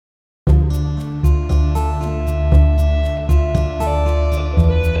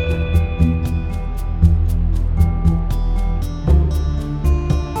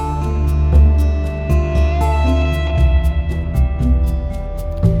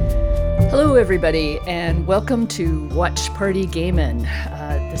Hello, everybody, and welcome to Watch Party Gamin'.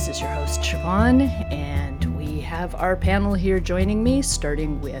 This is your host, Siobhan, and we have our panel here joining me,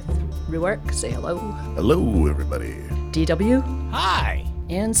 starting with Ruark. Say hello. Hello, everybody. DW. Hi.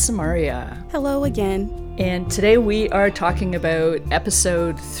 And Samaria. Hello again. And today we are talking about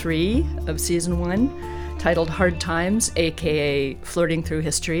episode 3 of season 1, titled Hard Times, aka Flirting Through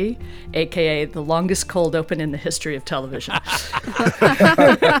History, aka the longest cold open in the history of television.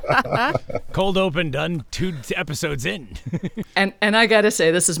 Cold open done 2 episodes in. and I gotta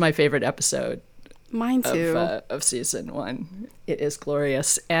say, this is my favorite episode. Mine too. Of season 1. It is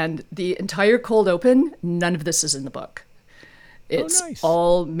glorious. And the entire cold open, none of this is in the book. It's nice.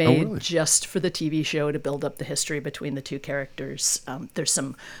 all made really? just for the TV show to build up the history between the two characters. There's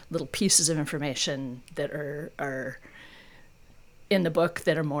some little pieces of information that are in the book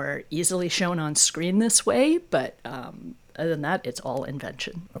that are more easily shown on screen this way, but other than that, it's all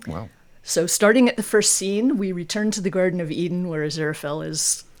invention. Oh, wow. So starting at the first scene, we return to the Garden of Eden where Aziraphale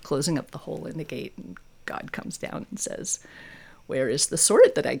is closing up the hole in the gate, and God comes down and says, "Where is the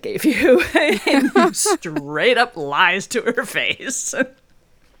sword that I gave you?" And he straight up lies to her face.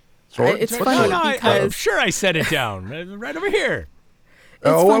 It's funny because I'm sure I set it down right over here.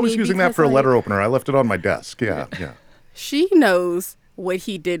 Oh, I funny was using that because, for a like, letter opener. I left it on my desk. Yeah. she knows what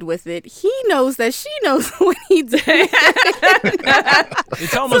he did with it. He knows that she knows what he did.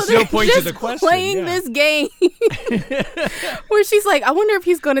 It's almost no point to the question. Playing yeah. this game where she's like, I wonder if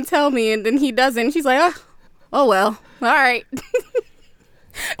he's going to tell me, and then he doesn't. She's like, oh well, all right.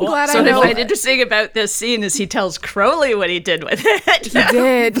 Glad So I know. what I find interesting about this scene is he tells Crowley what he did with it. He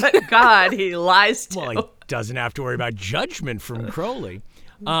did. But God, he lies to. Well, he doesn't have to worry about judgment from Crowley.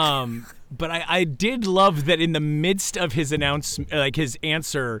 But I did love that in the midst of his his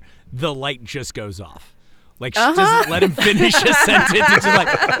answer, the light just goes off. Like, she doesn't let him finish a sentence. It's just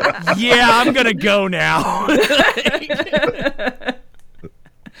like, yeah, I'm going to go now.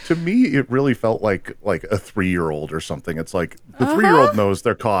 To me, it really felt like a 3-year-old or something. It's like the 3-year-old knows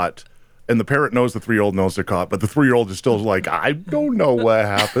they're caught, and the parent knows the 3-year-old knows they're caught, but the 3-year-old is still like, I don't know what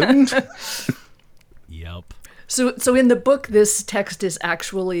happened. Yep. So in the book, this text is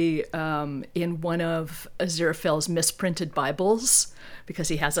actually in one of Aziraphale's misprinted Bibles, because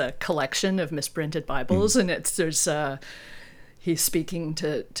he has a collection of misprinted Bibles, and he's speaking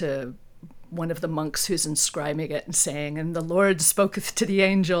to one of the monks who's inscribing it and saying, "And the Lord spoketh to the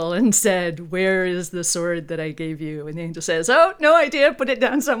angel and said, 'Where is the sword that I gave you?' And the angel says, 'Oh, no idea, put it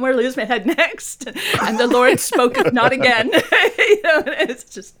down somewhere, lose my head next.' And the Lord spoketh not again."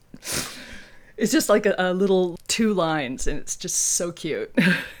 It's just like a little 2 lines, and it's just so cute.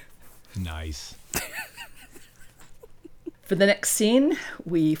 Nice. For the next scene,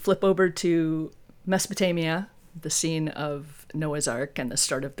 we flip over to Mesopotamia, the scene of Noah's Ark and the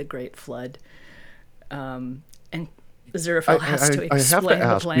start of the Great Flood. And Aziraphale has to I have explain to the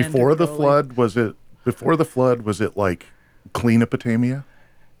ask, plan before to the Crowley. flood, was it like Cleanopotamia?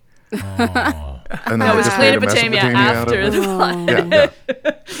 Oh. And No, it was just made a Cleanopotamia Mesopotamia out of after it? the flood. Yeah.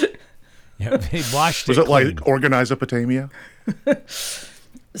 Yeah, they washed Was it it like clean. Organizopotamia?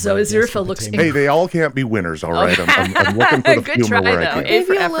 So Right, Aziraphale looks Mesopotamia. Hey, they all can't be winners, all right? I'm looking for the Good humor try, where I though. can. A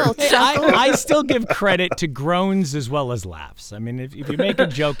for Maybe a effort. little Hey, chuckle. I still give credit to groans as well as laughs. I mean, if you make a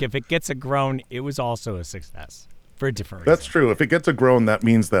joke, if it gets a groan, it was also a success for a different reason. That's true. If it gets a groan, that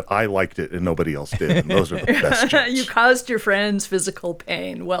means that I liked it and nobody else did. And those are the best jokes. You caused your friends physical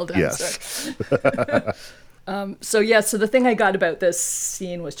pain. Well done, Yes. sir. So the thing I got about this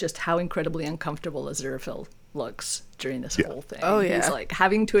scene was just how incredibly uncomfortable Aziraphale looks during this whole thing. Oh, yeah. He's like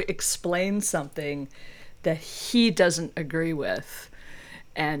having to explain something that he doesn't agree with,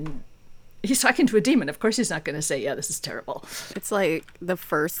 and he's talking to a demon. Of course he's not going to say, "Yeah, this is terrible." It's like the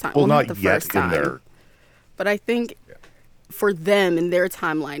first time. Well, not not the yet first time, in their... but I think for them in their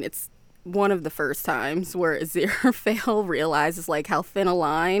timeline, it's one of the first times where Aziraphale realizes like how thin a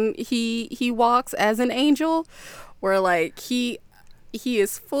line he walks as an angel, where like he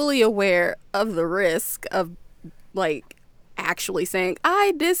is fully aware of the risk of like actually saying,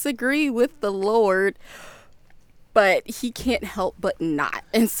 "I disagree with the Lord," but he can't help but not.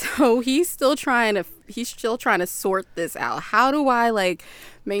 And so he's still trying to sort this out. How do I like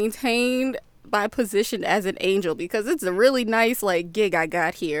maintain my position as an angel, because it's a really nice like gig I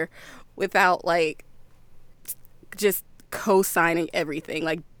got here, without like just co-signing everything,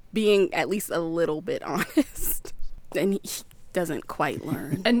 like being at least a little bit honest. And he doesn't quite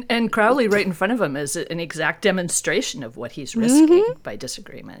learn. And Crowley right in front of him is an exact demonstration of what he's risking by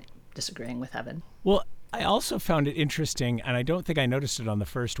disagreeing with heaven. Well, I also found it interesting, and I don't think I noticed it on the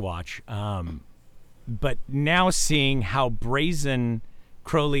first watch, but now seeing how brazen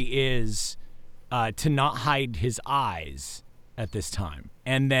Crowley is to not hide his eyes at this time.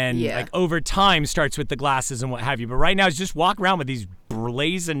 And then like over time starts with the glasses and what have you. But right now he's just walk around with these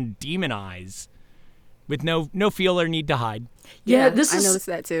blazing demon eyes with no feel or need to hide. Yeah, I this is noticed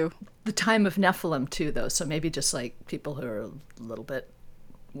that too. the time of Nephilim too, though. So maybe just like people who are a little bit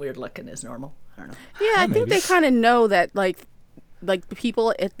weird looking is normal. I don't know. Yeah, I think they kind of know that, like the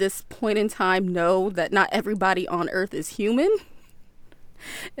people at this point in time know that not everybody on Earth is human,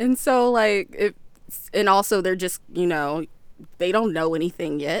 and so like and also they're just they don't know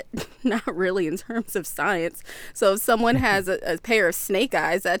anything yet, not really in terms of science. So if someone has a pair of snake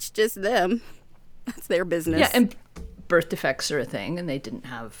eyes, that's just them. That's their business. Yeah, and birth defects are a thing, and they didn't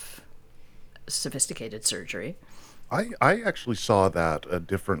have sophisticated surgery. I actually saw that a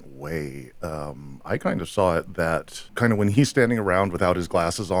different way. I kind of saw it that kind of when he's standing around without his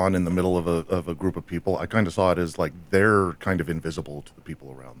glasses on in the middle of a group of people, I kind of saw it as like they're kind of invisible to the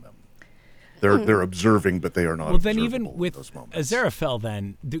people around them. They're observing, but they are not. Well, then even with those moments. Aziraphale,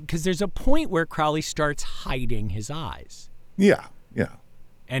 then because there's a point where Crowley starts hiding his eyes. Yeah.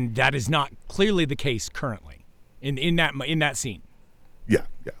 And that is not clearly the case currently in that scene. Yeah.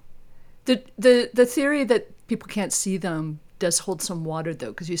 The theory that people can't see them does hold some water, though,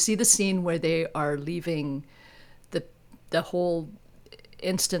 because you see the scene where they are leaving the whole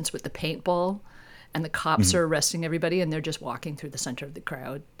instance with the paintball, and the cops are arresting everybody, and they're just walking through the center of the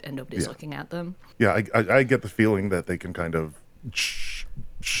crowd, and nobody's looking at them. Yeah, I get the feeling that they can kind of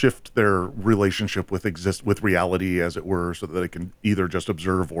shift their relationship with reality, as it were, so that they can either just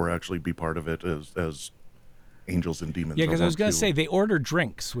observe or actually be part of it as angels and demons. Yeah, because I was going to say they order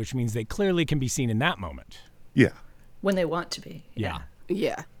drinks, which means they clearly can be seen in that moment. Yeah. When they want to be. Yeah.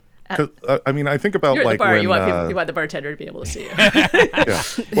 Yeah. 'Cause, I mean, I think about You're at like the bar, when you want the bartender to be able to see you. yeah.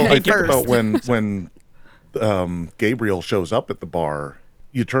 Well, I think First. about when Gabriel shows up at the bar.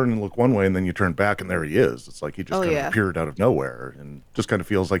 You turn and look one way, and then you turn back, and there he is. It's like he just kind of appeared out of nowhere, and just kind of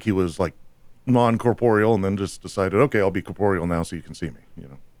feels like he was like non-corporeal, and then just decided, okay, I'll be corporeal now, so you can see me.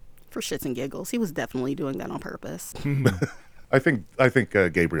 For shits and giggles, he was definitely doing that on purpose. I think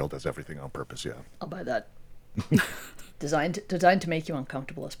Gabriel does everything on purpose. Yeah. I'll buy that. Designed to make you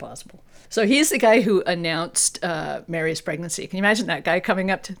uncomfortable as possible. So he's the guy who announced Mary's pregnancy. Can you imagine that guy coming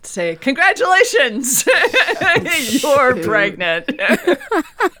up to say, "Congratulations, you're pregnant."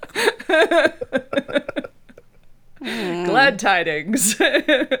 Glad tidings.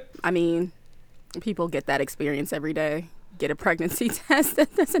 I mean, people get that experience every day. Get a pregnancy test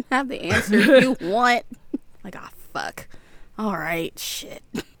that doesn't have the answer you want. Like, fuck. All right, shit.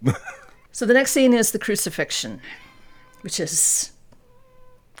 So the next scene is the crucifixion, which is,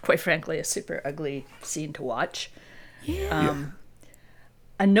 quite frankly, a super ugly scene to watch. Yeah.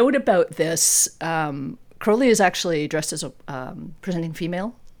 A note about this, Crowley is actually dressed as a presenting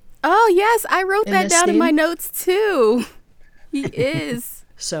female. Oh, yes, I wrote In that this down in scene? my notes, too. He is.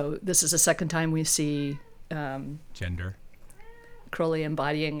 So this is the second time we see Gender. Crowley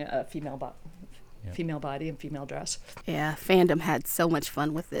embodying a female body and female dress. Yeah, fandom had so much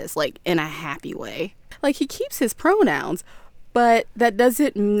fun with this, like, in a happy way. Like, he keeps his pronouns, but that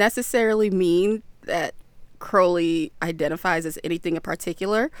doesn't necessarily mean that Crowley identifies as anything in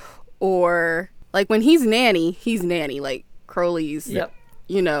particular. Or, like, when he's nanny. Like, Crowley's,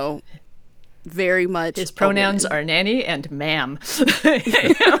 very much... His pronouns are nanny and ma'am.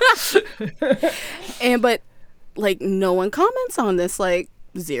 But, like, no one comments on this. Like,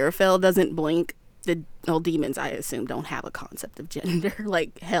 Aziraphale doesn't blink. The demons, I assume, don't have a concept of gender.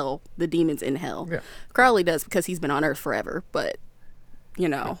 Like hell, the demons in hell. Yeah. Crowley does because he's been on Earth forever. But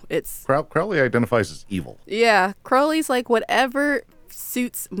it's Crowley identifies as evil. Yeah, Crowley's like whatever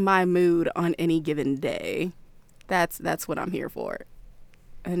suits my mood on any given day. That's what I'm here for.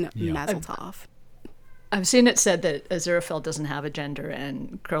 And Mazel Tov. I've seen it said that Aziraphale doesn't have a gender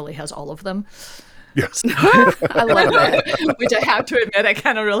and Crowley has all of them. Yes. I love that. Which I have to admit, I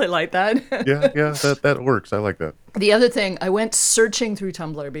kind of really like that. yeah, that works. I like that. The other thing, I went searching through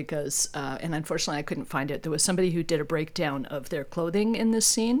Tumblr because, and unfortunately I couldn't find it, there was somebody who did a breakdown of their clothing in this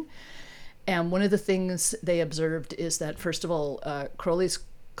scene. And one of the things they observed is that, first of all, Crowley's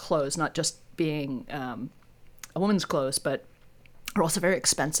clothes, not just being a woman's clothes, but are also very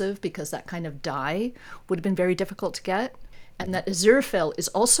expensive because that kind of dye would have been very difficult to get. And that Aziraphale is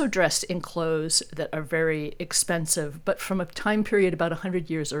also dressed in clothes that are very expensive, but from a time period about 100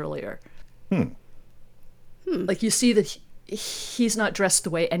 years earlier. Like you see that he's not dressed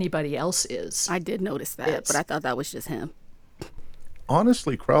the way anybody else is. I did notice that, but I thought that was just him.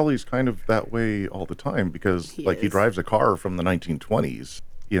 Honestly, Crowley's kind of that way all the time because he drives a car from the 1920s.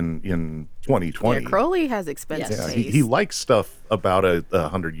 in 2020. Yeah, Crowley has expensive Yes. Yeah, taste. he likes stuff about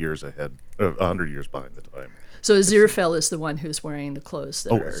 100 years ahead, 100 years behind the time. So Aziraphale is the one who's wearing the clothes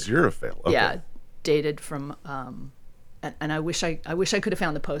that Oh, are Aziraphale. Okay. yeah, dated from and I wish I could have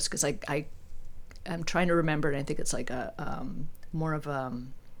found the post because I am trying to remember, and I think it's like a more of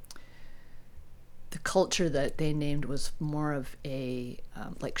the culture that they named was more of a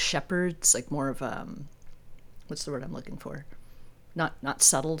like shepherds, like more of what's the word I'm looking for? Not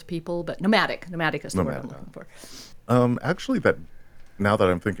settled people, but nomadic. Nomadic is the word I'm looking for. Actually, that now that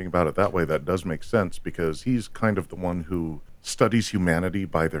I'm thinking about it that way, that does make sense because he's kind of the one who studies humanity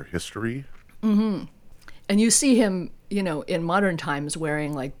by their history. And you see him, in modern times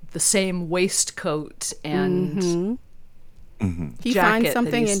wearing like the same waistcoat and He jacket finds that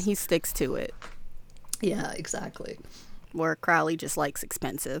something he's- and he sticks to it. yeah, exactly. Where Crowley just likes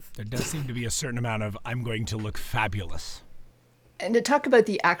expensive. There does seem to be a certain amount of I'm going to look fabulous. And to talk about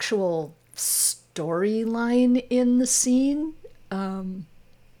the actual storyline in the scene,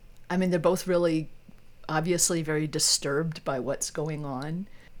 I mean, they're both really obviously very disturbed by what's going on.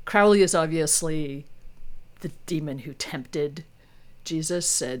 Crowley is obviously the demon who tempted Jesus,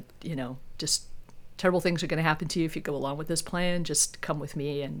 said, just terrible things are going to happen to you if you go along with this plan. Just come with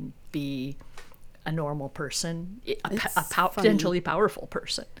me and be a normal person, potentially powerful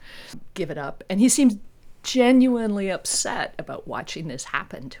person. Give it up. And he seems genuinely upset about watching this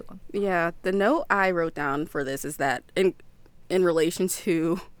happen to him. Yeah, the note I wrote down for this is that in relation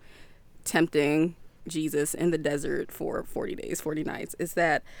to tempting Jesus in the desert for 40 days, 40 nights, is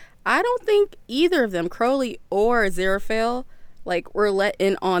that I don't think either of them, Crowley or Aziraphale, were let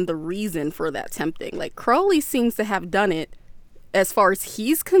in on the reason for that tempting. Like, Crowley seems to have done it as far as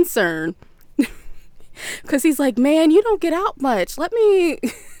he's concerned, because he's like, man, you don't get out much. Let me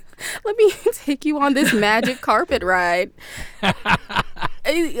take you on this magic carpet ride.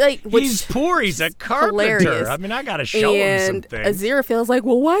 He's poor. He's a carpenter. Hilarious. I mean, I gotta show him some And things. Aziraphale's like,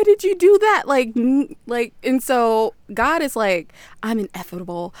 well, why did you do that? And so God is like, I'm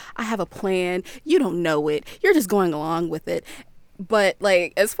ineffable. I have a plan. You don't know it. You're just going along with it. But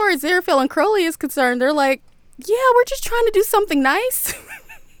as far as Aziraphale and Crowley is concerned, they're like, yeah, we're just trying to do something nice.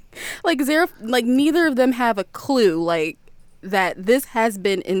 Neither of them have a clue that this has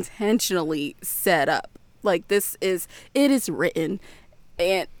been intentionally set up. It is written.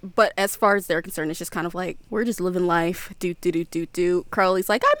 But as far as they're concerned, it's just kind of like, we're just living life. Do. Crowley's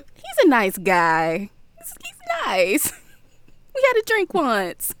like, he's a nice guy. He's nice. We had a drink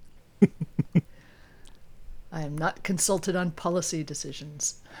once. I am not consulted on policy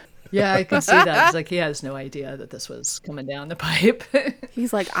decisions. Yeah, I can see that. It's like he has no idea that this was coming down the pipe.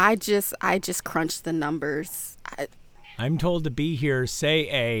 He's like, I just crunched the numbers. I'm told to be here, say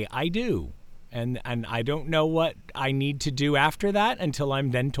A, I do. And I don't know what I need to do after that until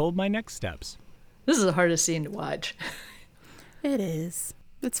I'm then told my next steps. This is the hardest scene to watch. It is.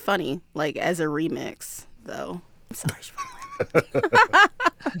 It's funny, as a remix, though. I'm sorry,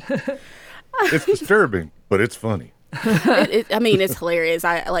 Siobhan. It's disturbing, but it's funny. It's hilarious.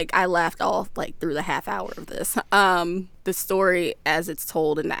 I laughed all through the half hour of this. The story as it's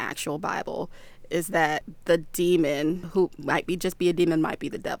told in the actual Bible is that the demon, who might just be a demon, might be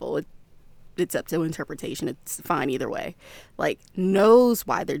the devil. It's up to interpretation. It's fine either way. Knows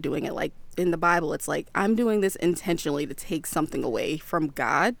why they're doing it. In the Bible, it's I'm doing this intentionally to take something away from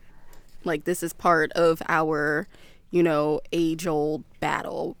God. This is part of our, age-old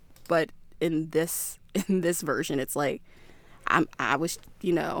battle. But in this version, it's I was,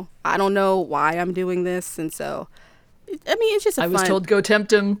 I don't know why I'm doing this, and so it's just I was told go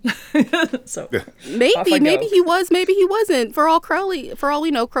tempt him. So maybe he was, maybe he wasn't. For all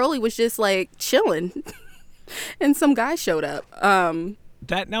we know, Crowley was just chilling, and some guy showed up.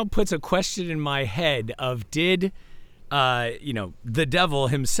 That now puts a question in my head of did, the devil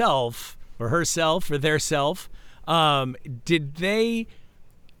himself or herself or their self, did they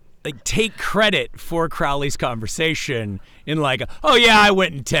take credit for Crowley's conversation in oh yeah, I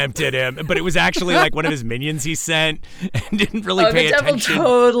went and tempted him, but it was actually one of his minions he sent and didn't really pay the devil attention.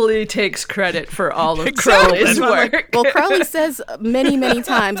 totally takes credit for all of Exactly. Crowley's That's why I'm work. Well, Crowley says many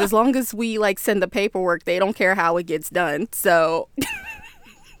times, as long as we send the paperwork, they don't care how it gets done. So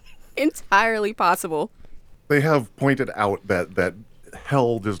entirely possible. They have pointed out that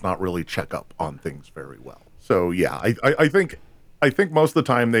hell does not really check up on things very well. So yeah, I think most of the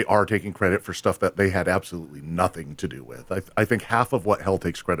time they are taking credit for stuff that they had absolutely nothing to do with. I think half of what hell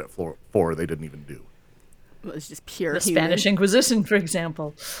takes credit for they didn't even do. It was just pure The human. Spanish Inquisition, for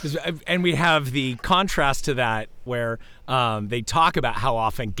example. And we have the contrast to that where they talk about how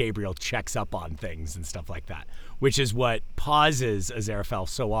often Gabriel checks up on things and stuff like that. which is what pauses Aziraphale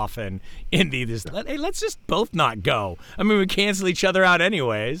so often in hey, let's just both not go. I mean, we cancel each other out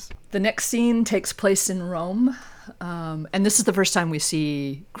anyways. The next scene takes place in Rome, and this is the first time we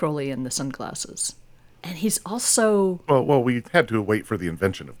see Crowley in the sunglasses. And he's also... Well, we had to wait for the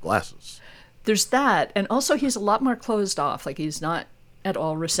invention of glasses. There's that, and also he's a lot more closed off. Like, he's not at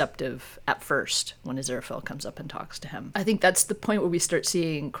all receptive at first when Aziraphale comes up and talks to him. I think that's the point where we start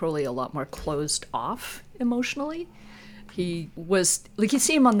seeing Crowley a lot more closed off emotionally. He was... Like, you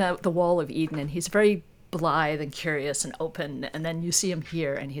see him on the Wall of Eden, and he's very blithe and curious and open, and then you see him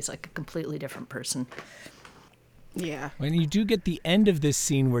here, and he's like a completely different person. Yeah. When you do get the end of this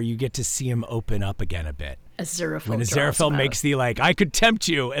scene where you get to see him open up again a bit. Aziraphale When draws Aziraphale him makes out. the, like, I could tempt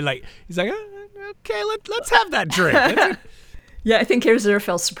you, and, like, he's like, okay, let's have that drink. Yeah, I think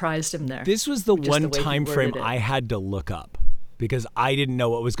Aziraphale surprised him there. This was the Just one the way he time frame worded it. I had to look up because I didn't know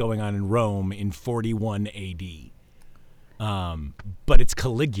what was going on in Rome in 41 AD. But it's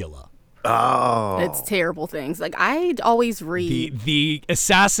Caligula. Oh. It's terrible things. Like, I'd always read. The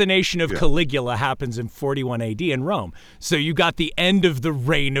assassination of Caligula happens in 41 AD in Rome. So you got the end of the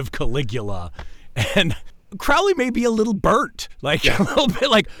reign of Caligula. And Crowley may be a little burnt. Like, a little bit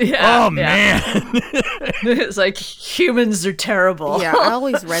like, man. It's like, humans are terrible. Yeah, I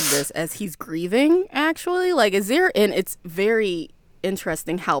always read this as he's grieving, actually. Like, and it's very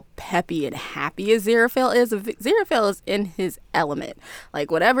interesting how peppy and happy Aziraphale is. Aziraphale is in his element.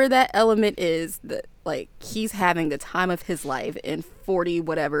 Like, whatever that element is, that like he's having the time of his life in 40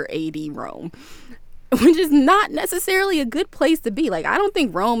 whatever AD Rome, which is not necessarily a good place to be. Like, I don't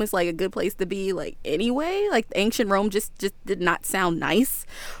think Rome is like a good place to be, like, anyway. Like, ancient Rome just did not sound nice.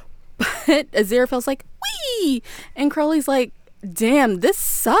 But Aziraphale's like, wee! And Crowley's like, damn, this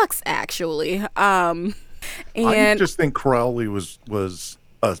sucks, actually. I just think Crowley was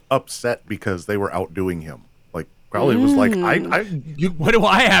upset because they were outdoing him. Like, Crowley was like, What do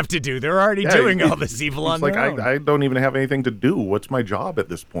I have to do? They're already doing all this evil on like, their own. I don't even have anything to do. What's my job at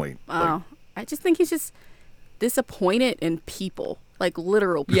this point? Like, I just think he's just disappointed in people, like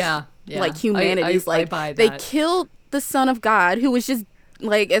literal people. Yeah. Like humanity's I like buy they that. killed the Son of God, who was just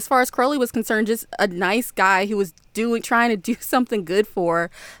like, as far as Crowley was concerned, just a nice guy who was trying to do something good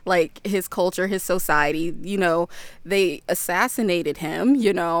for like his culture, his society. You know, they assassinated him,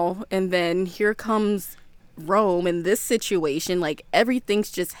 you know, and then here comes Rome in this situation. Like,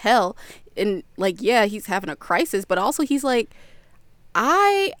 everything's just hell. And like, yeah, he's having a crisis, but also he's like,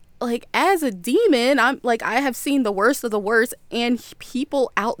 as a demon, I'm like, I have seen the worst of the worst, and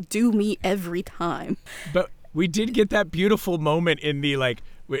people outdo me every time. But we did get that beautiful moment in the, like,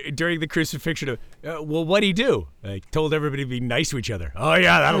 during the crucifixion of, well, what'd he do? Like, told everybody to be nice to each other. Oh,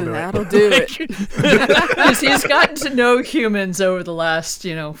 yeah, that'll do it. He's gotten to know humans over the last,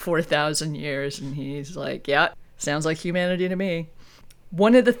 4,000 years, and he's like, yeah, sounds like humanity to me.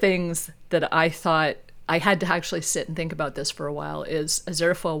 One of the things that I thought, I had to actually sit and think about this for a while, is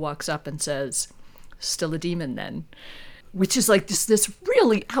Aziraphale walks up and says, still a demon then? Which is like just this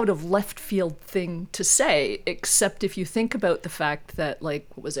really out of left field thing to say, except if you think about the fact that, like,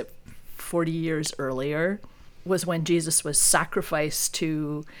 what was it, 40 years earlier was when Jesus was sacrificed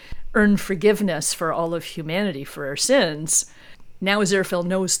to earn forgiveness for all of humanity for our sins. Now Aziraphale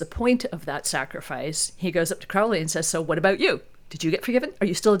knows the point of that sacrifice. He goes up to Crowley and says, so what about you? Did you get forgiven? Are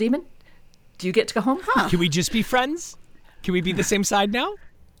you still a demon? Do you get to go home? Can we just be friends? Can we be the same side now?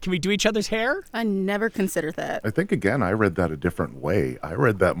 Can we do each other's hair? I never considered that. I think, again, I read that a different way. I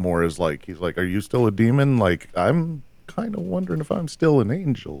read that more as like, he's like, are you still a demon? Like, I'm kind of wondering if I'm still an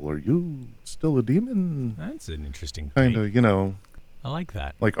angel. Are you still a demon? That's an interesting Kind thing. of, you know. I like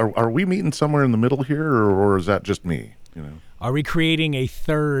that. Like, are we meeting somewhere in the middle here, or is that just me? You know. Are we creating a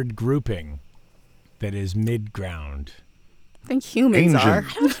third grouping that is mid-ground? I think humans are.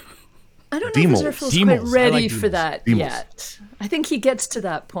 I don't know Demons. if Aziraphale's Demons. quite I ready like for demons. that Demons. yet. I think he gets to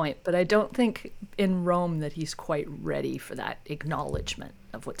that point, but I don't think in Rome that he's quite ready for that acknowledgement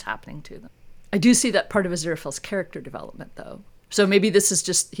of what's happening to them. I do see that part of Aziraphale's character development, though. So maybe this is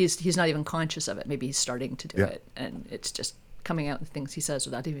just, he's not even conscious of it. Maybe he's starting to do it, and it's just coming out in things he says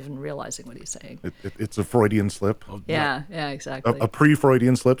without even realizing what he's saying. It's a Freudian slip. Yeah, exactly. A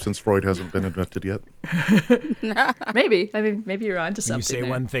pre-Freudian slip, since Freud hasn't been invented yet. Maybe. I mean, maybe you're onto something. You say there.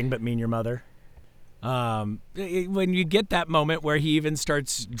 one thing but mean your mother. When you get that moment where he even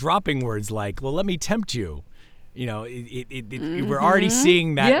starts dropping words like, well, let me tempt you. You know, we're already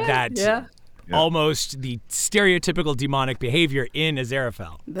seeing that almost the stereotypical demonic behavior in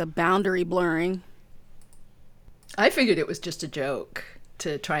Aziraphale. The boundary blurring. I figured it was just a joke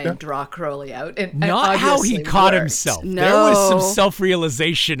to try and draw Crowley out. And Not how he obviously caught worked. himself. No. There was some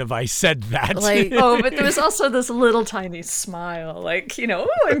self-realization of I said that. Like, Oh, but there was also this little tiny smile, like, oh,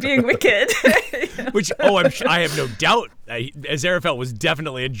 I'm being wicked. Which, I have no doubt Aziraphale was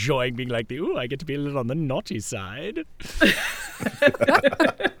definitely enjoying being like, I get to be a little on the naughty side.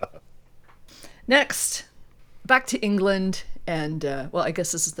 Next, back to England, and I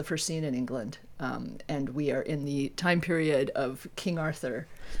guess this is the first scene in England, and we are in the time period of King Arthur,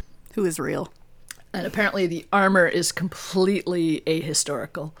 who is real? And apparently the armor is completely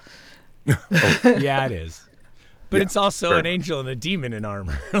ahistorical. Yeah, it is. But it's also an angel and a demon in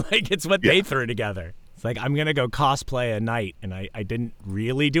armor. Like, it's what they threw together. It's like, I'm going to go cosplay a knight, and I didn't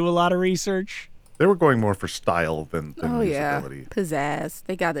really do a lot of research. They were going more for style than usability. Pizzazz.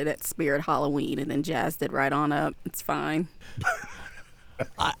 They got it at Spirit Halloween and then jazzed it right on up. It's fine.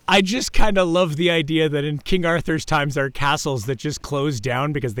 I just kind of love the idea that in King Arthur's times there are castles that just closed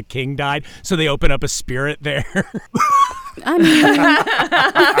down because the king died, so they open up a spirit there. I mean,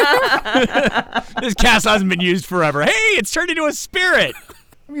 This castle hasn't been used forever. Hey, it's turned into a spirit.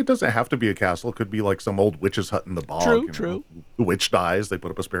 I mean, it doesn't have to be a castle. It could be like some old witch's hut in the bog. True. The witch dies. They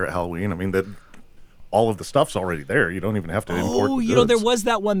put up a spirit Halloween. I mean, all of the stuff's already there. You don't even have to import the goods. There was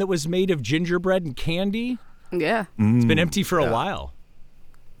that one that was made of gingerbread and candy. yeah. It's been empty for a while.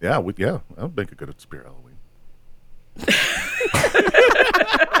 Yeah, that would make a good spirit Halloween.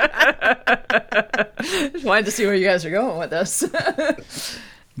 Just wanted to see where you guys are going with this.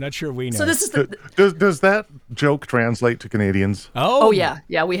 Not sure we know. So this is Does that joke translate to Canadians? Oh yeah,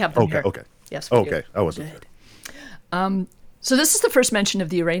 we have them here. Okay. Yes, we do. Okay, I wasn't sure. So this is the first mention of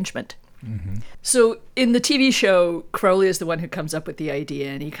the arrangement. Mm-hmm. So in the TV show, Crowley is the one who comes up with the idea,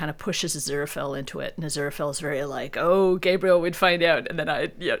 and he kind of pushes Aziraphale into it. And Aziraphale is very like, "Oh, Gabriel would find out," and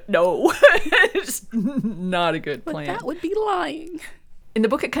then no, it's not a good plan. That would be lying. In the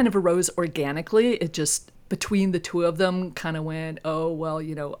book, it kind of arose organically. It just between the two of them kind of went, "Oh well,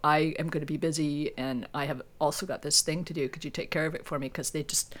 I am going to be busy, and I have also got this thing to do. Could you take care of it for me?" Because they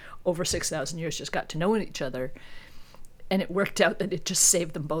just over 6,000 years just got to know each other. And it worked out that it just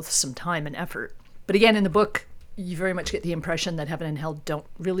saved them both some time and effort. But again, in the book, you very much get the impression that Heaven and Hell don't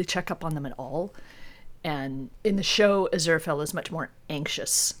really check up on them at all. And in the show, Aziraphale is much more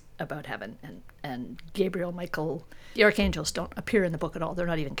anxious about Heaven. And Gabriel, Michael, the archangels don't appear in the book at all. They're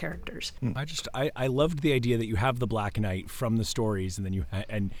not even characters. I loved the idea that you have the Black Knight from the stories, and then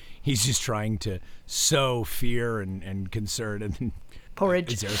and he's just trying to sow fear and concern, and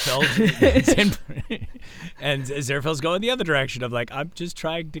Porridge. Aziraphale and Aziraphale's going the other direction of like, I'm just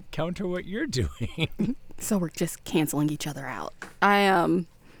trying to counter what you're doing. So we're just canceling each other out.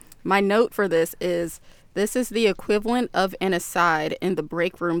 My note for this is the equivalent of an aside in the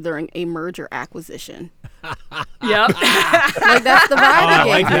break room during a merger acquisition. Yep. Like, that's the vibe I it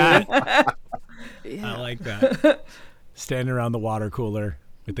like gave me. that. Yeah. I like that. Standing around the water cooler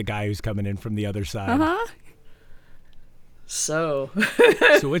with the guy who's coming in from the other side. Uh-huh. So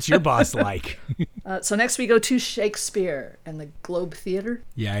what's your boss like? so next we go to Shakespeare and the Globe Theatre.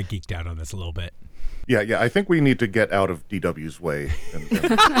 Yeah, I geeked out on this a little bit. Yeah. I think we need to get out of DW's way and let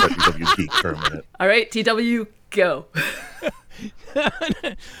DW geek for a minute. All right, DW, go.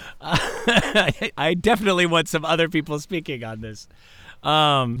 I definitely want some other people speaking on this.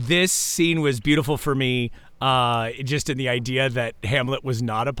 This scene was beautiful for me, just in the idea that Hamlet was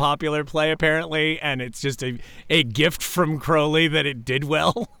not a popular play, apparently, and it's just a gift from Crowley that it did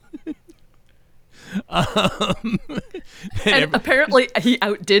well. And apparently he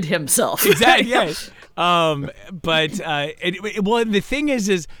outdid himself. Exactly, yes. But the thing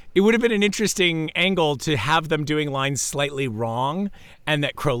is it would have been an interesting angle to have them doing lines slightly wrong and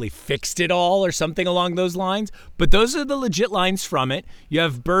that Crowley fixed it all or something along those lines. But those are the legit lines from it. You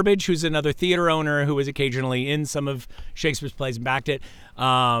have Burbage, who's another theater owner who was occasionally in some of Shakespeare's plays and backed it.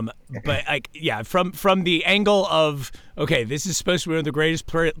 But from the angle of, okay, this is supposed to be one of the greatest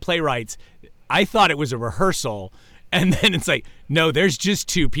playwrights, I thought it was a rehearsal. And then it's like, no, there's just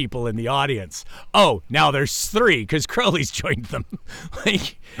two people in the audience. Oh, now there's three because Crowley's joined them.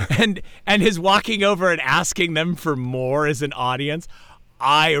 and his walking over and asking them for more as an audience.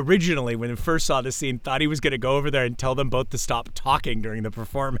 I originally, when I first saw the scene, thought he was going to go over there and tell them both to stop talking during the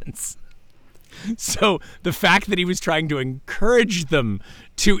performance. So the fact that he was trying to encourage them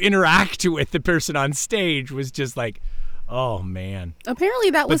to interact with the person on stage was just like, oh, man.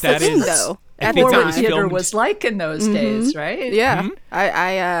 Apparently that was the thing, though. At the What time. theater was like in those days, right? Yeah.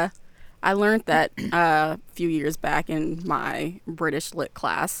 I learned that a few years back in my British lit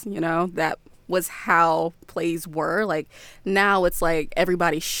class, that was how plays were. Like, now it's like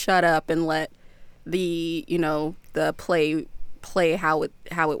everybody shut up and let the play play how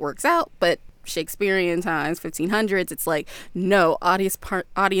it works out, but Shakespearean times, 1500s, it's like, no, audience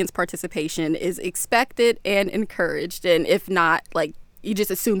participation is expected and encouraged, and if not, like, you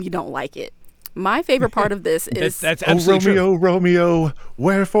just assume you don't like it. My favorite part of this is that's Oh, absolutely Romeo, true. Romeo,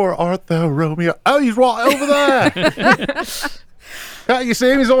 wherefore art thou, Romeo? Oh, he's right over there. Can't you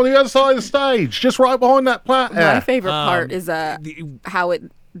see him? He's on the other side of the stage, just right behind that plant. my favorite part is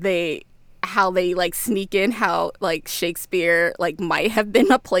how they like sneak in how like Shakespeare like might have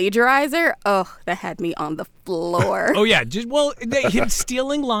been a plagiarizer. Oh, that had me on the floor. Oh yeah, him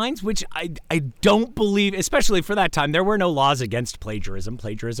stealing lines, which I don't believe, especially for that time. There were no laws against plagiarism.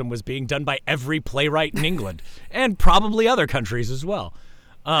 Plagiarism was being done by every playwright in England and probably other countries as well.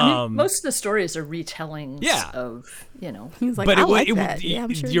 I mean, most of the stories are retellings Yeah. of, He's like, But I like that. Yeah,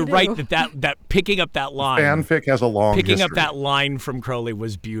 I'm sure you're you right do. that picking up that line, Fanfic has a long picking up history. that line from Crowley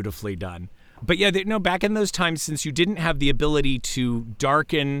was beautifully done. But yeah, back in those times, since you didn't have the ability to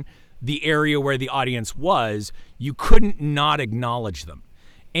darken the area where the audience was, you couldn't not acknowledge them.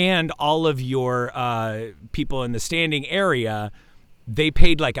 And all of your people in the standing area, they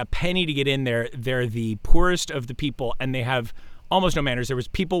paid like a penny to get in there. They're the poorest of the people, and they have almost no manners. There was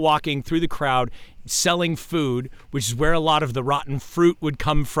people walking through the crowd selling food, which is where a lot of the rotten fruit would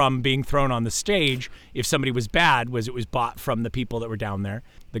come from being thrown on the stage. If somebody was bad, it was bought from the people that were down there,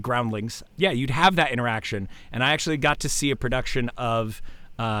 the groundlings. Yeah, you'd have that interaction. And I actually got to see a production of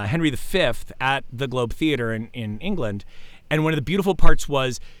Henry V at the Globe Theatre in England. And one of the beautiful parts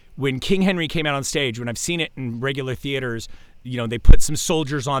was when King Henry came out on stage, when I've seen it in regular theaters, they put some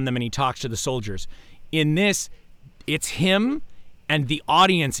soldiers on them and he talks to the soldiers. In this, it's him and the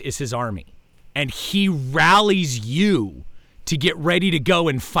audience is his army. And he rallies you to get ready to go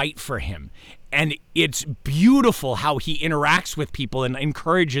and fight for him. And it's beautiful how he interacts with people and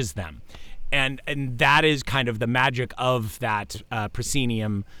encourages them. And that is kind of the magic of that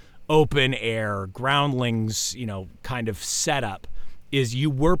proscenium, open air, groundlings, kind of setup, is you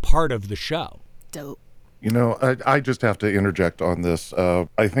were part of the show. Dope. I just have to interject on this.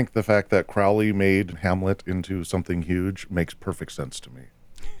 I think the fact that Crowley made Hamlet into something huge makes perfect sense to me.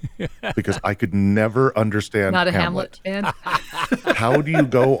 Because I could never understand not a Hamlet fan. How do you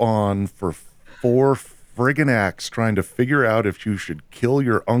go on for 4 friggin' acts trying to figure out if you should kill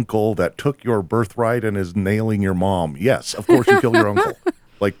your uncle that took your birthright and is nailing your mom? Yes, of course you kill your uncle.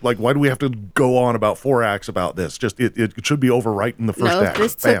 Like, why do we have to go on about 4 acts about this? Just it should be over right in the first No, if act.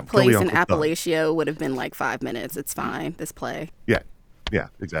 this Bam, took kill the place in uncle, done. Appalachia, it would have been like 5 minutes. It's fine. This play. Yeah,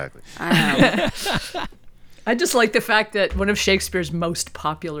 exactly. I just like the fact that one of Shakespeare's most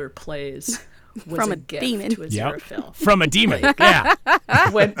popular plays was From a gift demon. to Aziraphale. From a demon. Yeah.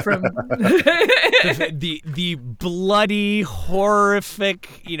 Went from the bloody,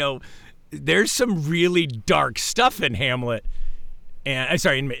 horrific, there's some really dark stuff in Hamlet. And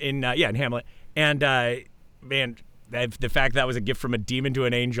in Hamlet. And man, the fact that was a gift from a demon to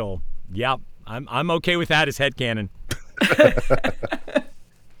an angel. Yeah, I'm okay with that as headcanon.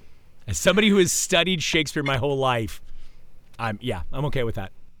 As somebody who has studied Shakespeare my whole life, I'm okay with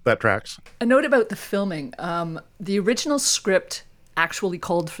that. That tracks. a note about the filming. The original script actually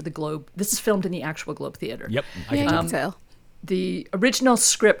called for the Globe. This is filmed in the actual Globe Theatre. Yep. Yeah, you can tell. The original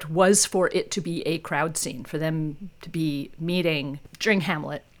script was for it to be a crowd scene, for them to be meeting during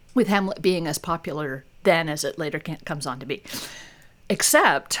Hamlet, with Hamlet being as popular then as it later comes on to be.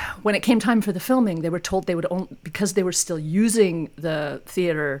 Except when it came time for the filming, they were told they would only, because they were still using the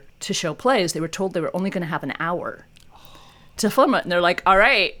theater to show plays, they were told they were only going to have an hour to film it. And they're like, all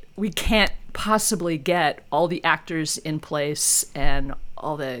right, we can't possibly get all the actors in place and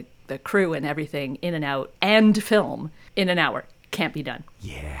all the crew and everything in and out and film in an hour. Can't be done.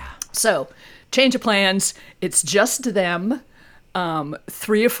 Yeah. So, change of plans. It's just them.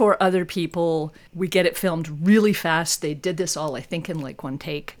 3 or 4 other people. We get it filmed really fast. They did this all, I think, in like 1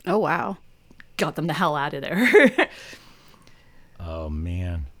 take. Oh, wow. Got them the hell out of there. Oh,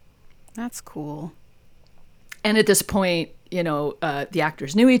 man. That's cool. And at this point, the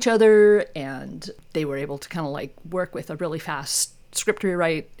actors knew each other and they were able to kind of like work with a really fast script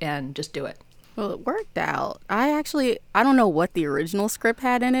rewrite and just do it. Well, it worked out. I don't know what the original script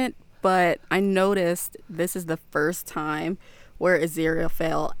had in it, but I noticed this is the first time where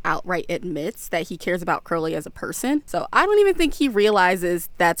Aziraphale outright admits that he cares about Crowley as a person. So I don't even think he realizes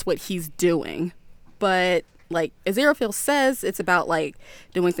that's what he's doing. But like Aziraphale says, it's about like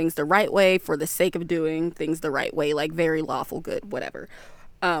doing things the right way for the sake of doing things the right way, like very lawful good, whatever.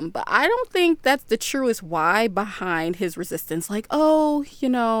 But I don't think that's the truest why behind his resistance. Like, oh,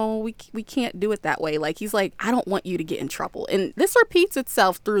 we can't do it that way. Like, he's like, I don't want you to get in trouble. And this repeats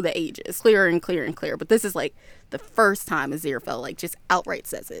itself through the ages, clearer and clearer and clearer. But this is like the first time Aziraphale like just outright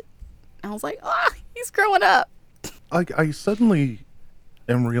says it. I was like, he's growing up. I suddenly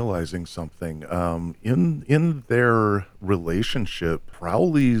am realizing something. In their relationship,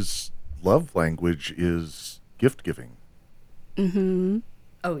 Crowley's love language is gift giving. Mm-hmm.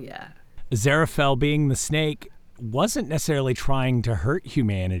 Oh, yeah. Aziraphale, being the snake, wasn't necessarily trying to hurt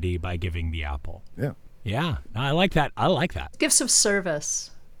humanity by giving the apple. Yeah. Yeah, I like that. Gifts of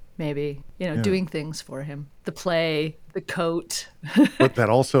service, maybe. Doing things for him. The play, the coat. But that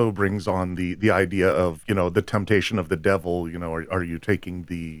also brings on the idea of, the temptation of the devil. Are you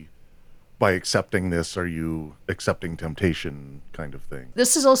taking by accepting this, are you accepting temptation kind of thing?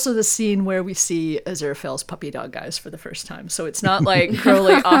 This is also the scene where we see Aziraphale's puppy dog eyes for the first time. So it's not like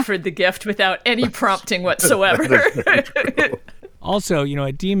Crowley offered the gift without any prompting whatsoever. Also,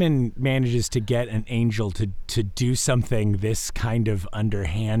 a demon manages to get an angel to do something this kind of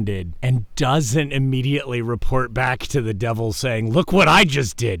underhanded and doesn't immediately report back to the devil saying, look what I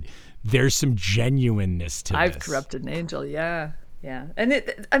just did. There's some genuineness to I've this. corrupted an angel, yeah. Yeah. And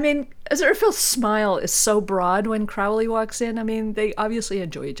Aziraphale's smile is so broad when Crowley walks in. I mean, they obviously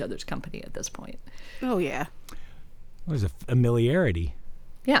enjoy each other's company at this point. Oh, yeah. There's a familiarity.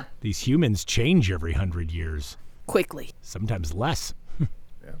 Yeah. These humans change every 100 years. Quickly. Sometimes less.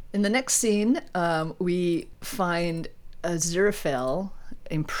 In the next scene, we find Aziraphale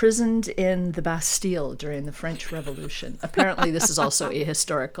imprisoned in the Bastille during the French Revolution. Apparently, this is also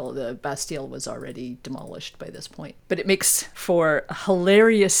ahistorical. The Bastille was already demolished by this point. But it makes for a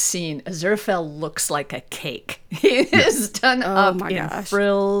hilarious scene. Aziraphale looks like a cake. He is done up in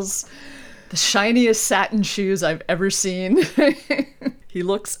frills, the shiniest satin shoes I've ever seen. He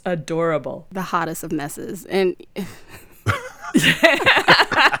looks adorable. The hottest of messes. And and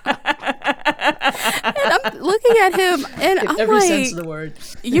I'm looking at him, and I'm every like, sense of the word.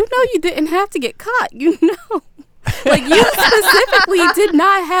 You didn't have to get caught. Like, you specifically did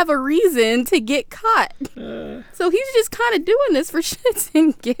not have a reason to get caught. So he's just kind of doing this for shits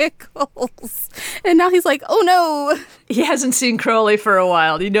and giggles. And now he's like, oh no. He hasn't seen Crowley for a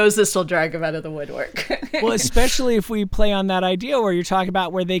while. He knows this will drag him out of the woodwork. Well, especially if we play on that idea where you're talking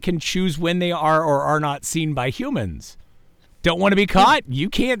about where they can choose when they are or are not seen by humans. Don't want to be caught? You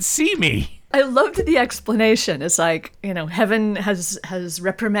can't see me. I loved the explanation. It's like, heaven has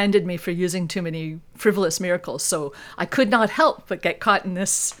reprimanded me for using too many frivolous miracles, so I could not help but get caught in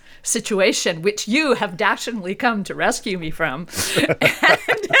this situation, which you have dashingly come to rescue me from.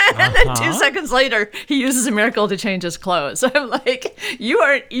 And then 2 seconds later, he uses a miracle to change his clothes. I'm like, you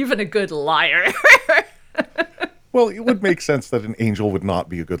aren't even a good liar. Well, it would make sense that an angel would not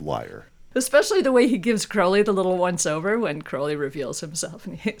be a good liar. Especially the way he gives Crowley the little once-over when Crowley reveals himself.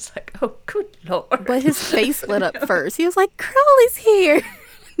 And he's like, oh, good Lord. But his face lit up first. He was like, Crowley's here. And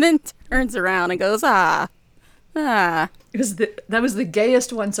then turns around and goes, ah. That was the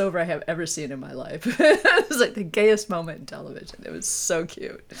gayest once-over I have ever seen in my life. It was like the gayest moment in television. It was so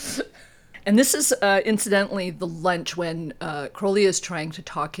cute. And this is, incidentally, the lunch when Crowley is trying to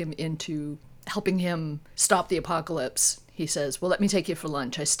talk him into helping him stop the apocalypse. He says, well, let me take you for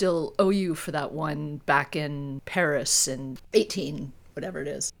lunch. I still owe you for that one back in Paris in 18, whatever it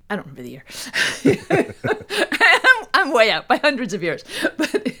is. I don't remember the year. I'm way out by hundreds of years.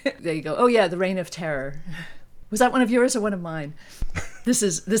 But there you go. Oh, yeah, the Reign of Terror. Was that one of yours or one of mine? This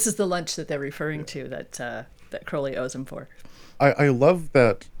is the lunch that they're referring to that Crowley owes him for. I love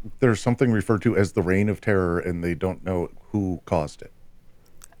that there's something referred to as the Reign of Terror, and they don't know who caused it.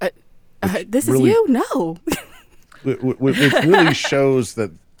 This really, is you? No. Which really shows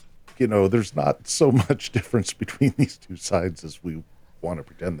that, there's not so much difference between these two sides as we want to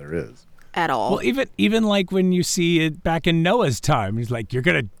pretend there is. At all. Well, even like when you see it back in Noah's time, he's like, you're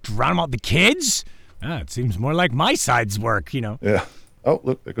going to drown out the kids? It seems more like my side's work, Yeah. Oh,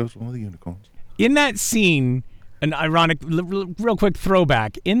 look, there goes one of the unicorns. In that scene, an ironic, real quick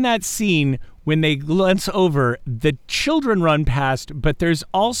throwback, in that scene, when they glance over, the children run past, but there's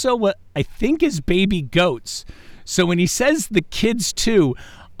also what I think is baby goats. So when he says the kids too,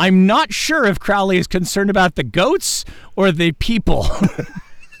 I'm not sure if Crowley is concerned about the goats or the people.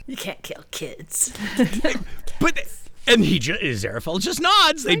 You can't kill kids. And Aziraphale just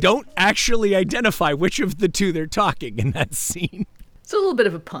nods. They don't actually identify which of the two they're talking in that scene. It's a little bit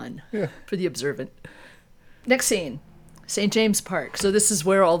of a pun for the observant. Next scene, St. James Park. So this is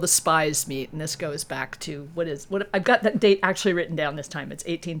where all the spies meet, and this goes back to what I've got that date actually written down this time. It's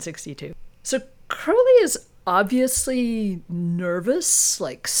 1862. So Crowley is obviously nervous,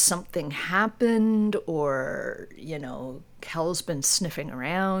 like something happened, or, Kel's been sniffing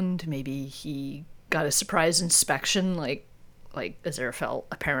around. Maybe he got a surprise inspection, like Aziraphale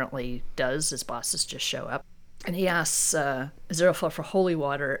apparently does. His bosses just show up. And he asks Aziraphale for holy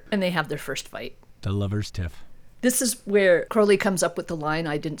water, and they have their first fight. The lover's tiff. This is where Crowley comes up with the line,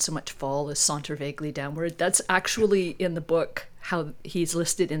 "I didn't so much fall as saunter vaguely downward." That's actually in the book how he's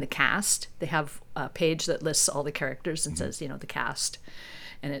listed in the cast. They have a page that lists all the characters and says, the cast.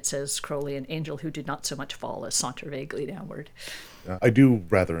 And it says Crowley, an angel who did not so much fall as saunter vaguely downward. I do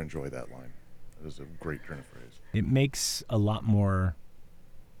rather enjoy that line. It is a great turn of phrase. It makes a lot more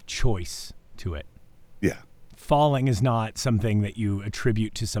choice to it. Yeah. Falling is not something that you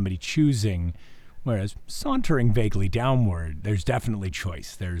attribute to somebody choosing, whereas sauntering vaguely downward, there's definitely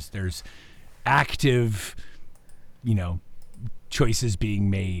choice. There's active, choices being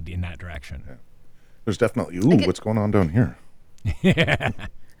made in that direction. Yeah. There's definitely, what's going on down here? Yeah.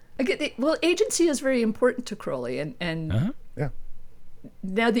 Well, agency is very important to Crowley, and Yeah.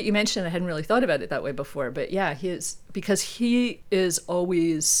 Now that you mention it, I hadn't really thought about it that way before, but yeah, because he is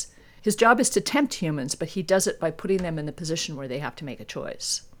always, his job is to tempt humans, but he does it by putting them in the position where they have to make a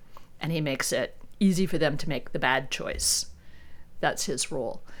choice. And he makes it easy for them to make the bad choice. That's his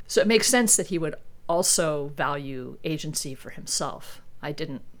role. So it makes sense that he would also value agency for himself. I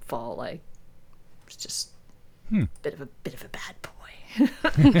didn't fall, I was just a bit of a bad boy.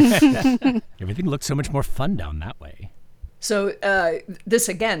 Everything looks so much more fun down that way. So this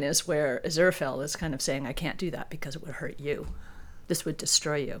again is where Aziraphale is kind of saying, I can't do that because it would hurt you. This would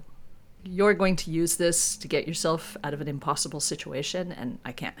destroy you. You're going to use this to get yourself out of an impossible situation, and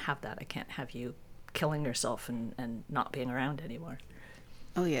I can't have that. I can't have you killing yourself and not being around anymore.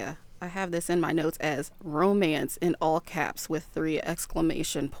 Oh, yeah. I have this in my notes as romance in all caps with 3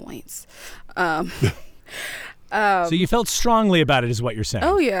 exclamation points. So you felt strongly about it is what you're saying.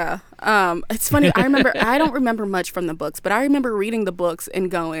 Oh, yeah. It's funny. I don't remember much from the books, but I remember reading the books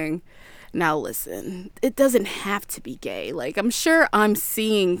and going, now listen, it doesn't have to be gay. Like, I'm sure I'm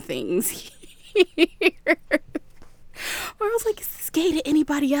seeing things here. Or I was like, is this gay to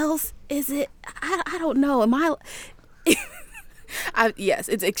anybody else? Is it? I don't know. Am I? Yes,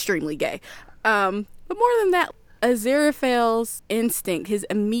 it's extremely gay. But more than that, Aziraphale's instinct, his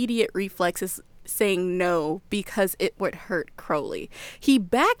immediate reflex is saying no because it would hurt Crowley. He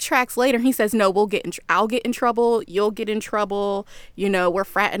backtracks later. He says, no, I'll get in trouble. You'll get in trouble. We're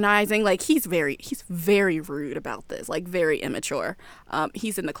fraternizing. Like, he's very rude about this, like very immature.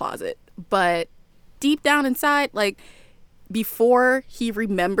 He's in the closet, but deep down inside, like before he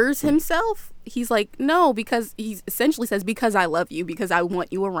remembers himself, he's like, no, because he essentially says, because I love you, because I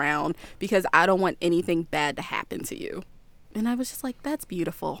want you around, because I don't want anything bad to happen to you. And I was just like, that's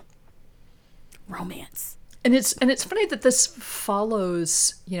beautiful. Romance. And it's funny that this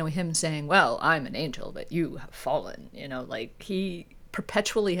follows, him saying, well, I'm an angel, but you have fallen, like he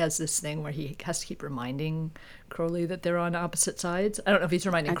perpetually has this thing where he has to keep reminding Crowley that they're on opposite sides. I don't know if he's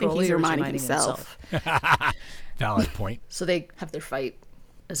reminding Crowley or reminding himself. Valid point. So they have their fight.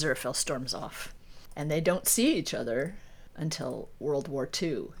 Aziraphale storms off, and they don't see each other until World War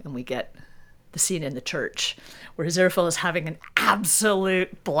II, and we get the scene in the church where Aziraphale is having an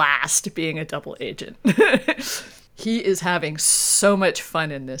absolute blast being a double agent. He is having so much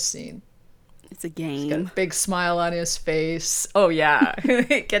fun in this scene. It's a game. He's got a big smile on his face. Oh, yeah.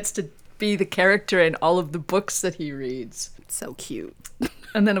 He gets to be the character in all of the books that he reads. It's so cute.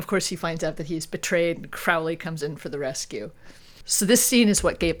 And then, of course, he finds out that he's betrayed, and Crowley comes in for the rescue. So this scene is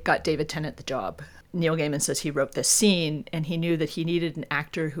what got David Tennant the job. Neil Gaiman says he wrote this scene, and he knew that he needed an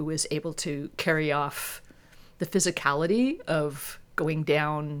actor who was able to carry off the physicality of going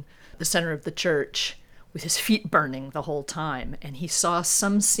down the center of the church with his feet burning the whole time. And he saw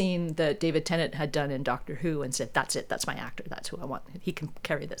some scene that David Tennant had done in Doctor Who and said, that's it, that's my actor, that's who I want. He can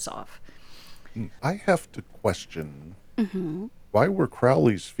carry this off. I have to question, why were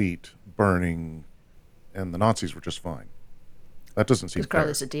Crowley's feet burning and the Nazis were just fine? That doesn't seem fair. Because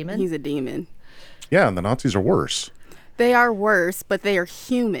Crowley's a demon? He's a demon. Yeah, and the Nazis are worse. They are worse, but they are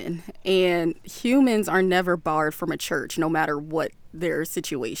human. And humans are never barred from a church, no matter what their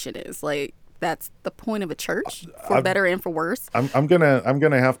situation is. Like, that's the point of a church, for better and for worse. I'm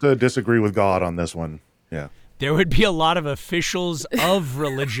gonna have to disagree with God on this one. Yeah. There would be a lot of officials of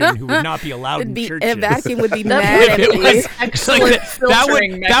religion who would not be allowed in churches. Vatican would be mad at me.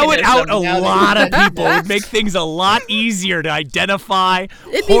 That would out a lot of people. It would make things a lot easier to identify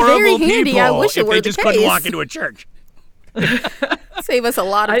It'd be horrible very handy. people I wish it if were they the just couldn't case. walk into a church. Save us a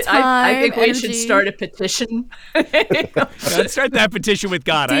lot of time. I think we energy. should start a petition. Let's start that petition with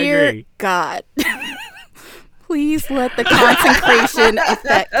God. Dear I agree. God, Please let the consecration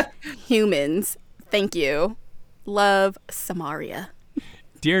affect humans. Thank you. Love, Samaria.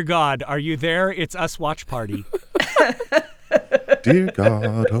 Dear God, are you there? It's us watch party. Dear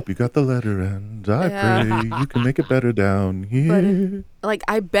God, hope you got the letter, and I pray you can make it better down here. But like,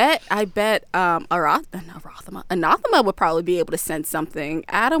 I bet, Anathema would probably be able to sense something.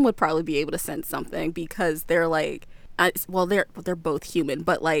 Adam would probably be able to sense something because they're like, they're both human,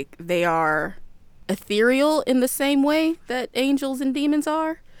 but like they are ethereal in the same way that angels and demons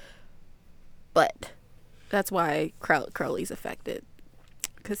are. But that's why Crowley's affected,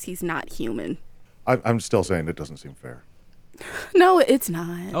 because he's not human. I'm still saying it doesn't seem fair. No, it's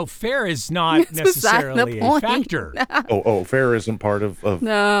not. Oh, fair is not It's beside the necessarily a point. factor. Fair isn't part of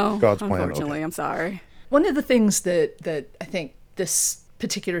No, God's plan. unfortunately, Okay. I'm sorry. One of the things that I think this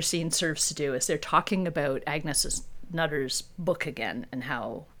particular scene serves to do is they're talking about Agnes Nutter's book again and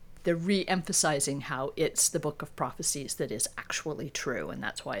how they're re-emphasizing how it's the book of prophecies that is actually true, and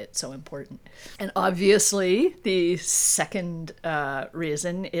that's why it's so important. And obviously, the second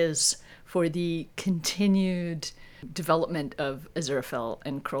reason is for the continued development of Aziraphale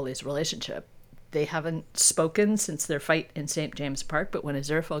and Crowley's relationship. They haven't spoken since their fight in St. James Park, but when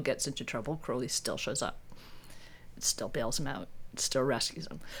Aziraphale gets into trouble, Crowley still shows up. It still bails him out. It still rescues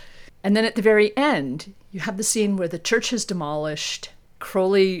him. And then at the very end, you have the scene where the church is demolished.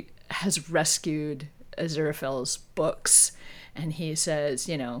 Crowley has rescued Aziraphale's books, and he says,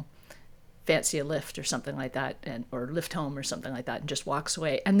 fancy a lift or something like that, or lift home or something like that, and just walks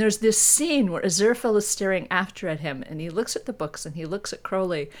away. And there's this scene where Aziraphale is staring after at him, and he looks at the books and he looks at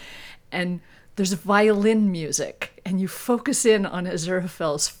Crowley, and there's violin music, and you focus in on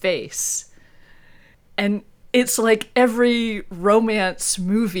Aziraphale's face, and it's like every romance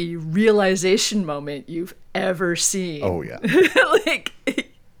movie realization moment you've ever seen. Oh yeah.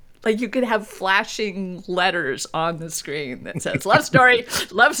 Like you could have flashing letters on the screen that says love story,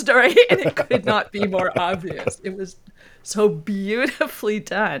 and it could not be more obvious. It was so beautifully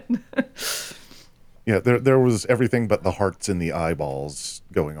done. Yeah, there was everything but the hearts in the eyeballs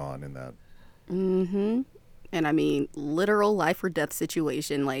going on in that. Mm-hmm. And I mean, literal life or death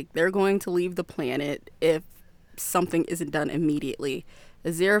situation. Like, they're going to leave the planet if something isn't done immediately.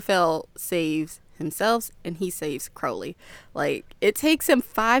 Aziraphale saves himself and he saves Crowley. Like, it takes him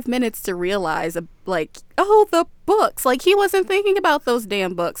 5 minutes to realize, the books. Like, he wasn't thinking about those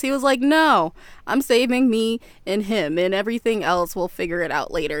damn books. He was like, no, I'm saving me and him, and everything else we'll figure it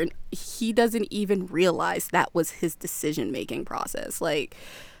out later. And he doesn't even realize that was his decision-making process. Like,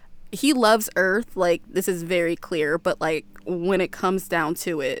 he loves Earth. Like, this is very clear, but like, when it comes down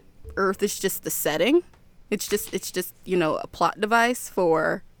to it, Earth is just the setting. It's just a plot device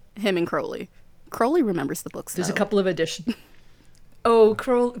for him and Crowley. Crowley remembers the books, There's though. a couple of additions. Oh,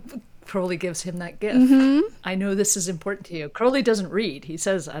 Crowley gives him that gift. Mm-hmm. I know this is important to you. Crowley doesn't read. He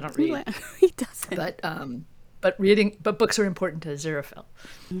says, I don't read. He doesn't. But books are important to Aziraphale.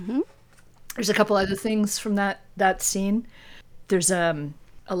 Mm-hmm. There's a couple other things from that scene. There's a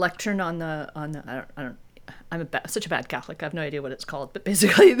lectern on the I'm such a bad Catholic. I have no idea what it's called, but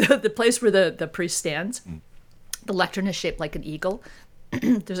basically the place where the priest stands, the lectern is shaped like an eagle.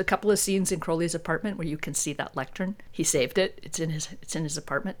 There's a couple of scenes in Crowley's apartment where you can see that lectern. He saved it. It's in his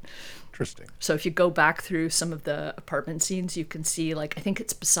apartment. Interesting. So if you go back through some of the apartment scenes, you can see, like, I think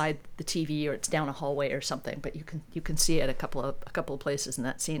it's beside the TV or it's down a hallway or something, but you can see it a couple of places in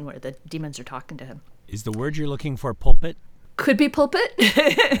that scene where the demons are talking to him. Is the word you're looking for pulpit? Could be pulpit.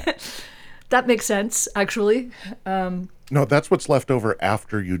 That makes sense, actually. No, that's what's left over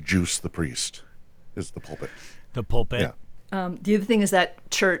after you juice the priest, is the pulpit. The pulpit. Yeah. The other thing is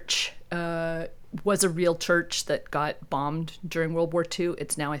that church was a real church that got bombed during World War II.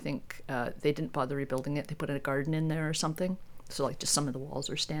 It's now, I think, they didn't bother rebuilding it. They put a garden in there or something. So, like, just some of the walls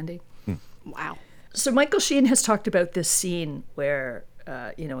are standing. Wow. So Michael Sheen has talked about this scene where,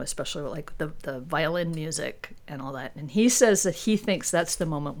 especially like the violin music and all that. And he says that he thinks that's the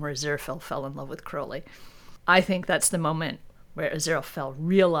moment where Aziraphale fell in love with Crowley. I think that's the moment where Aziraphale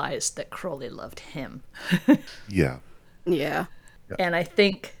realized that Crowley loved him. Yeah. Yeah. And I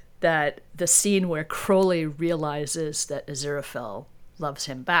think that the scene where Crowley realizes that Aziraphale loves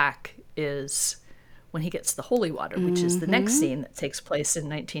him back is when he gets the holy water, which is the next scene that takes place in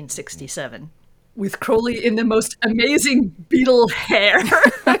 1967. With Crowley in the most amazing beetle hair.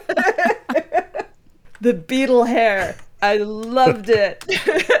 The beetle hair. I loved it.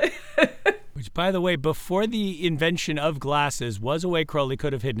 Which, by the way, before the invention of glasses, was a way Crowley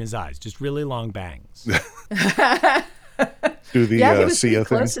could have hidden his eyes. Just really long bangs. do the Yeah, he was Sia pretty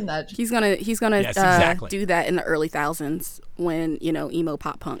thing? close in that. He's gonna Yes, exactly. do that in the early thousands when emo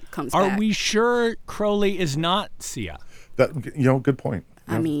pop punk comes Are back. we sure Crowley is not Sia? That good point.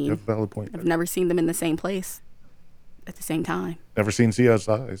 I mean, you have a valid point. I've never seen them in the same place at the same time. Never seen Sia's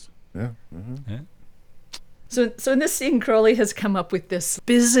eyes. Yeah. So in this scene, Crowley has come up with this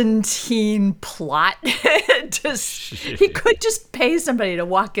Byzantine plot. He could just pay somebody to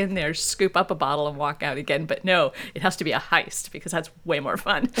walk in there, scoop up a bottle, and walk out again. But no, it has to be a heist because that's way more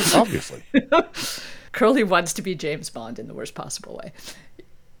fun. Obviously. Crowley wants to be James Bond in the worst possible way.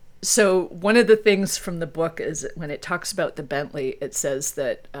 So one of the things from the book is when it talks about the Bentley, it says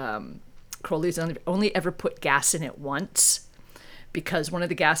that Crowley's only ever put gas in it once, because one of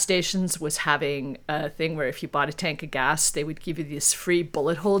the gas stations was having a thing where if you bought a tank of gas, they would give you these free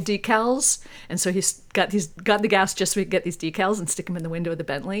bullet hole decals. And so he's got the gas just so he could get these decals and stick them in the window of the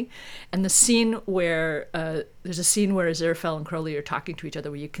Bentley. And the scene where there's a scene where Aziraphale and Crowley are talking to each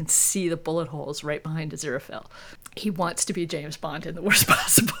other where you can see the bullet holes right behind Aziraphale. He wants to be James Bond in the worst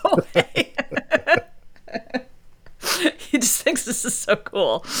possible way. He just thinks this is so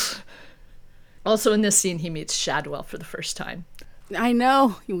cool. Also in this scene, he meets Shadwell for the first time. I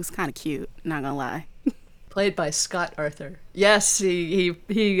know. He was kind of cute, not gonna lie. Played by Scott Arthur. Yes, he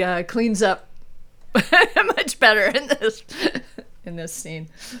cleans up much better in this scene.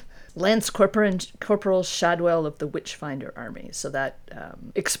 Lance Corporal Shadwell of the Witchfinder Army. So that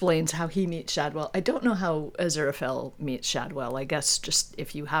explains how he meets Shadwell. I don't know how Aziraphale meets Shadwell. I guess just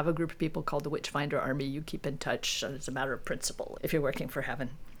if you have a group of people called the Witchfinder Army, you keep in touch as a matter of principle if you're working for Heaven.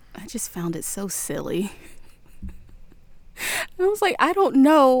 I just found it so silly. I was like, I don't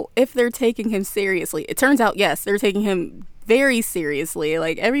know if they're taking him seriously. It turns out, yes, they're taking him very seriously.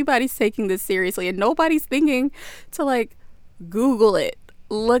 Like, everybody's taking this seriously, and nobody's thinking to, like, Google it,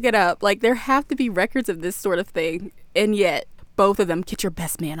 look it up. Like, there have to be records of this sort of thing, and yet both of them, get your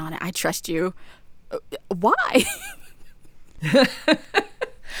best man on it. I trust you. Why?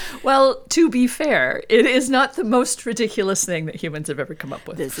 Well, to be fair, it is not the most ridiculous thing that humans have ever come up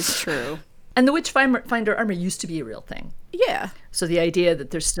with. This is true. And the Witchfinder Army used to be a real thing. Yeah. So the idea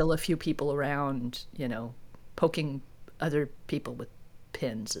that there's still a few people around, poking other people with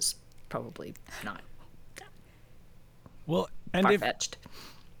pins is probably not Well, and far-fetched.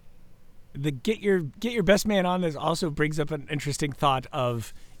 the get your best man on this also brings up an interesting thought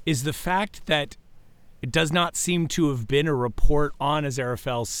is the fact that it does not seem to have been a report on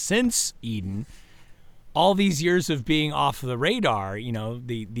Aziraphale since Eden. All these years of being off the radar,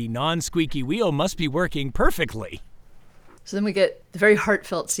 the non-squeaky wheel must be working perfectly. So then we get the very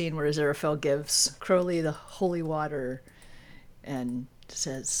heartfelt scene where Aziraphale gives Crowley the holy water and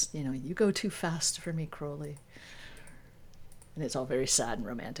says, you go too fast for me, Crowley. And it's all very sad and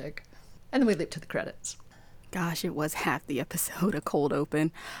romantic. And then we leap to the credits. Gosh, it was half the episode, a cold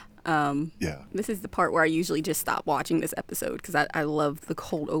open. Yeah. This is the part where I usually just stop watching this episode because I love the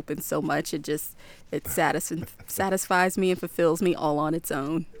cold open so much. It satisfies me and fulfills me all on its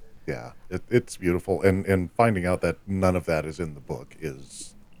own. Yeah, it's beautiful. And finding out that none of that is in the book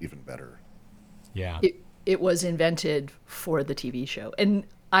is even better. Yeah. It was invented for the TV show. And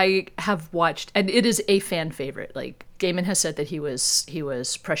I have watched, and it is a fan favorite. Like, Gaiman has said that he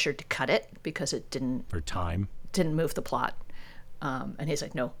was pressured to cut it because it didn't move the plot. And he's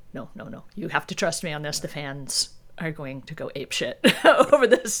like, no. You have to trust me on this. The fans are going to go apeshit over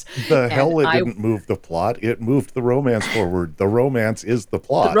this. Didn't move the plot. It moved the romance forward. The romance is the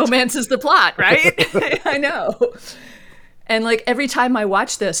plot. The romance is the plot, right? I know. And like every time I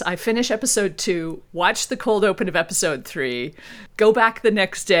watch this, I finish episode 2, watch the cold open of episode 3, go back the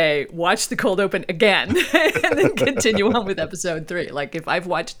next day, watch the cold open again, and then continue on with episode 3. Like if I've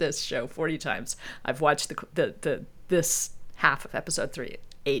watched this show 40 times, I've watched this half of episode 3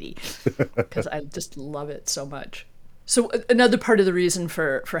 80 because I just love it so much. So another part of the reason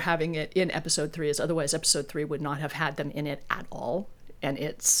for having it in episode 3 is otherwise episode 3 would not have had them in it at all. And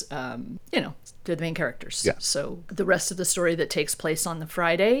it's, they're the main characters. Yeah. So the rest of the story that takes place on the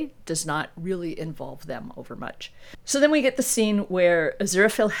Friday does not really involve them over much. So then we get the scene where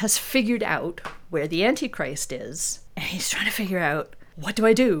Aziraphale has figured out where the Antichrist is. And he's trying to figure out, what do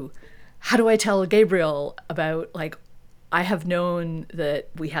I do? How do I tell Gabriel about, I have known that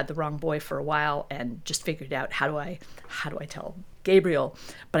we had the wrong boy for a while and just figured out how do I tell Gabriel,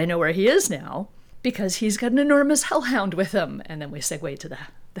 but I know where he is now because he's got an enormous hellhound with him. And then we segue to the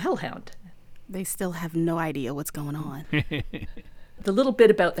hellhound. They still have no idea what's going on. The little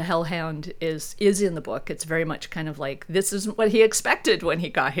bit about the hellhound is in the book. It's very much kind of like, this isn't what he expected when he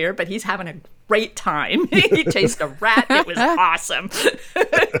got here, but he's having a great time. He chased a rat. It was awesome.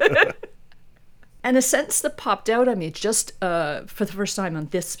 And a sentence that popped out at me just for the first time on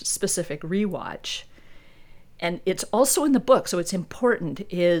this specific rewatch, and it's also in the book, so it's important,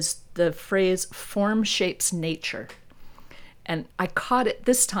 is the phrase "form shapes nature." And I caught it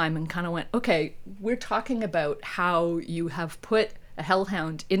this time and kind of went, okay, we're talking about how you have put a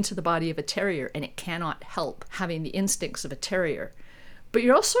hellhound into the body of a terrier and it cannot help having the instincts of a terrier. But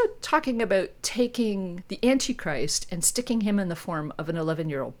you're also talking about taking the Antichrist and sticking him in the form of an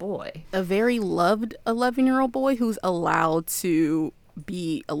 11-year-old boy. A very loved 11-year-old boy who's allowed to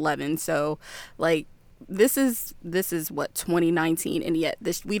be 11. So, like, this is what, 2019, and yet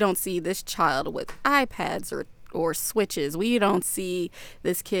we don't see this child with iPads or switches. We don't see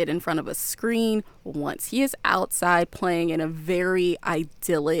this kid in front of a screen once. He is outside playing in a very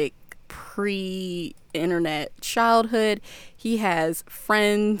idyllic pre-internet childhood. He has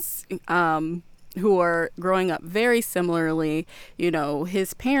friends who are growing up very similarly. You know,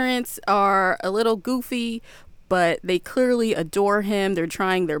 his parents are a little goofy, but they clearly adore him. They're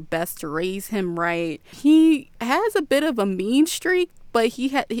trying their best to raise him right. He has a bit of a mean streak, but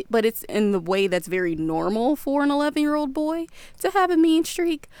but it's in the way that's very normal for an 11-year-old boy to have a mean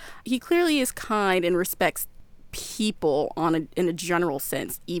streak. He clearly is kind and respects people in a general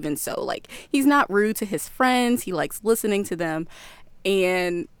sense. Even so, like, he's not rude to his friends. He likes listening to them.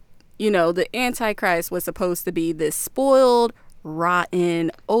 And, you know, the Antichrist was supposed to be this spoiled,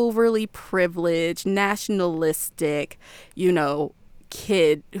 rotten, overly privileged, nationalistic, you know,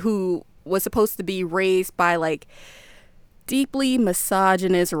 kid who was supposed to be raised by, like, deeply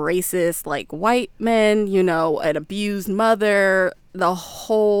misogynist, racist, like, white men, you know, an abused mother, the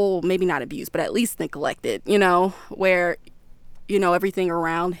whole, maybe not abused, but at least neglected, you know, where, you know, everything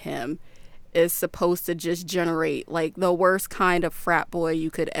around him is supposed to just generate, like, the worst kind of frat boy you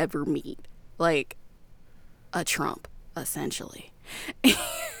could ever meet. Like, a Trump, essentially.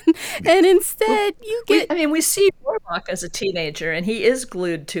 And instead, you get... we see Warlock as a teenager, and he is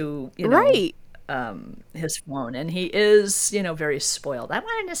glued to, you know... Right. His phone, and he is, you know, very spoiled. I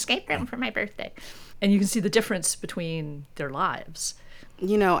want an escape room for my birthday. And you can see the difference between their lives.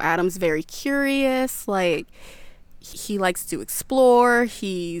 You know, Adam's very curious, like, he likes to explore,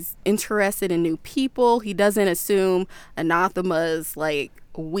 he's interested in new people, he doesn't assume Anathema's, like,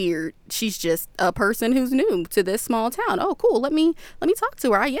 weird. She's just a person who's new to this small town. Oh, cool, let me talk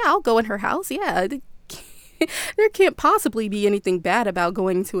to her. Yeah, I'll go in her house. Yeah, there can't possibly be anything bad about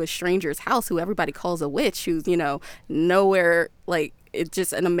going to a stranger's house who everybody calls a witch, who's, you know, nowhere, like, it's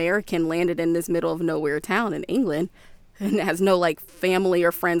just an American landed in this middle of nowhere town in England and has no, like, family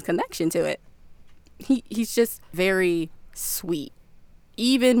or friends connection to it. He's just very sweet,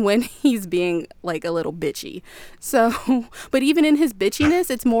 even when he's being, like, a little bitchy. So, but even in his bitchiness,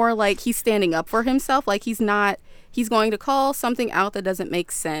 it's more like he's standing up for himself. Like, he's going to call something out that doesn't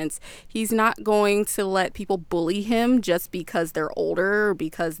make sense. He's not going to let people bully him just because they're older or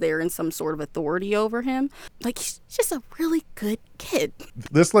because they're in some sort of authority over him. Like, he's just a really good kid.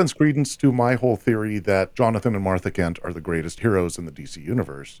 This lends credence to my whole theory that Jonathan and Martha Kent are the greatest heroes in the DC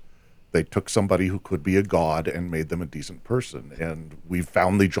universe. They took somebody who could be a god and made them a decent person. And we've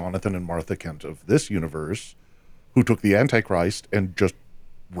found the Jonathan and Martha Kent of this universe who took the Antichrist and just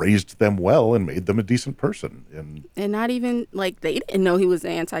raised them well and made them a decent person. And not even, like, they didn't know he was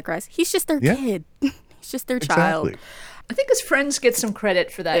the Antichrist. He's just their kid. He's just their child. Exactly. I think his friends get some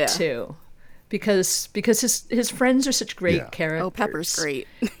credit for that too, because his friends are such great characters. Oh, Pepper's great.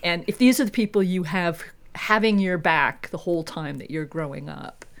 And if these are the people you have having your back the whole time that you're growing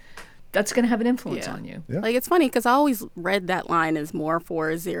up, that's going to have an influence on you. Yeah. Like, it's funny because I always read that line as more for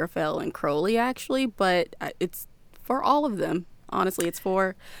Aziraphale and Crowley, actually, but it's for all of them. Honestly, it's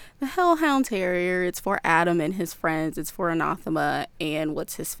for the Hellhound Terrier, it's for Adam and his friends, it's for Anathema and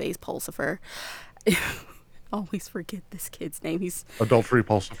what's his face, Pulsifer. Always forget this kid's name. He's Adultery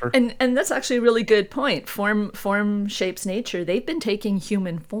Pulsifer. And that's actually a really good point. Form shapes nature. They've been taking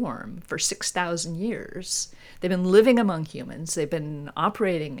human form for 6,000 years. They've been living among humans. They've been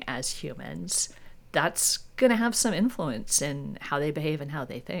operating as humans. That's going to have some influence in how they behave and how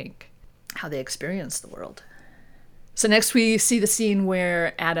they think, how they experience the world. So next we see the scene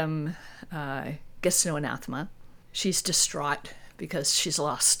where Adam gets to know Anathema. She's distraught because she's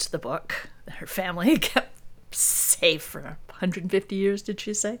lost the book that her family kept safe for 150 years, did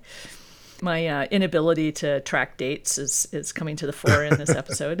she say? My inability to track dates is coming to the fore in this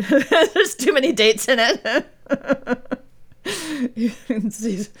episode. There's too many dates in it.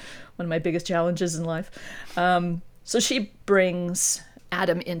 It's one of my biggest challenges in life. So she brings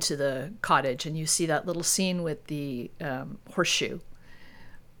Adam into the cottage, and you see that little scene with the horseshoe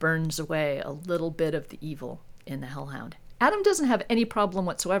burns away a little bit of the evil in the Hellhound. Adam doesn't have any problem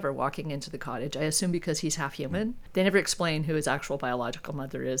whatsoever walking into the cottage, I assume because he's half human. They never explain who his actual biological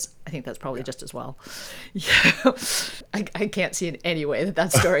mother is. I think that's probably just as well. Yeah. I can't see in any way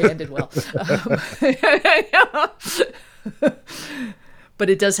that story ended well. But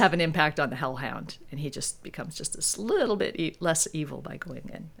it does have an impact on the Hellhound, and he just becomes just this little bit less evil by going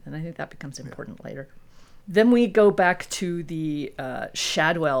in. And I think that becomes important later. Then we go back to the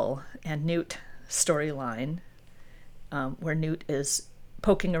Shadwell and Newt storyline, where Newt is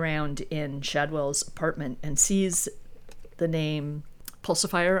poking around in Shadwell's apartment and sees the name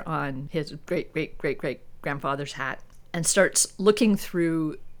Pulsifier on his great-great-great-great-grandfather's hat and starts looking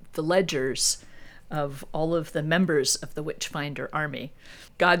through the ledgers of all of the members of the Witchfinder army.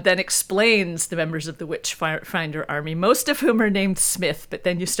 God then explains the members of the Witchfinder army, most of whom are named Smith, but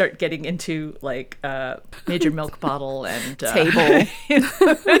then you start getting into like Major Milk Bottle and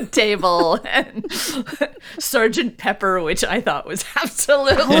Table and Sergeant Pepper, which I thought was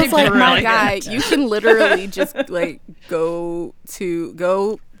absolutely I was like, brilliant. my guy, you can literally just like go to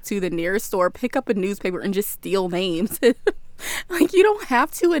the nearest store, pick up a newspaper, and just steal names. Like, you don't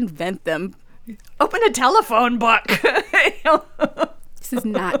have to invent them. Open a telephone book. This is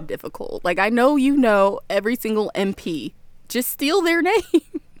not difficult. Like, I know you know every single MP. Just steal their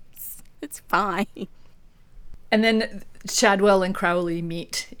names. It's fine. And then Shadwell and Crowley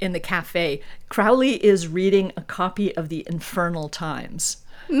meet in the cafe. Crowley is reading a copy of the Infernal Times.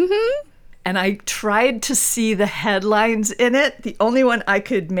 Mm-hmm. And I tried to see the headlines in it. The only one I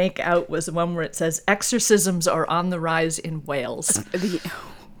could make out was the one where it says, "Exorcisms are on the rise in Wales."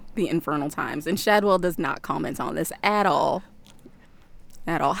 The Infernal Times. And Shadwell does not comment on this at all.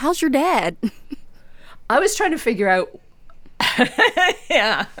 At all. How's your dad? I was trying to figure out...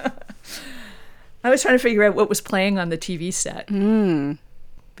 yeah. I was trying to figure out what was playing on the TV set.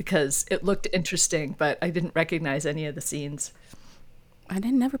 Because it looked interesting, but I didn't recognize any of the scenes. I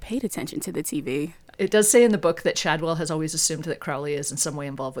never paid attention to the TV. It does say in the book that Shadwell has always assumed that Crowley is in some way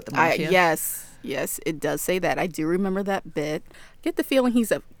involved with the mafia. Yes, it does say that. I do remember that bit. I get the feeling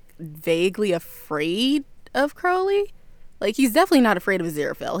he's vaguely afraid of Crowley. Like, he's definitely not afraid of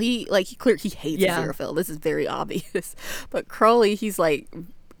Aziraphale. He hates Aziraphale. This is very obvious. But Crowley, he's like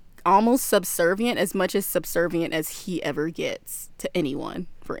almost subservient, as much as subservient as he ever gets to anyone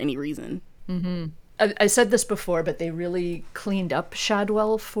for any reason. Mm-hmm. I said this before, but they really cleaned up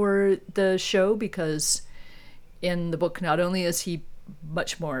Shadwell for the show, because in the book, not only is he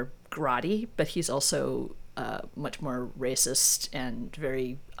much more grotty, but he's also much more racist and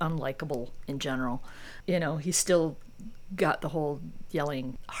very unlikable in general. You know, he's still got the whole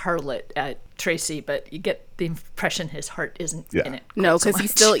yelling harlot at Tracy, but you get the impression his heart isn't in it. No, because he's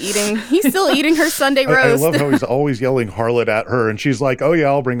still eating her Sunday roast. I love how he's always yelling harlot at her, and she's like, "Oh yeah,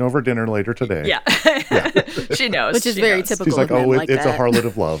 I'll bring over dinner later today." Yeah. She knows. Which is very typical. She's like, of men it's that. a harlot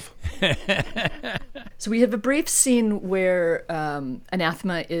of love. So we have a brief scene where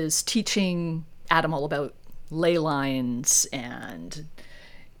Anathema is teaching Adam all about ley lines and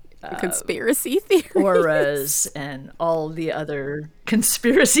conspiracy theories, auras, and all the other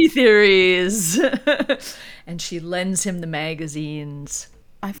conspiracy theories. And she lends him the magazines.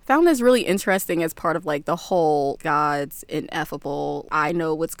 I found this really interesting as part of like the whole God's ineffable, I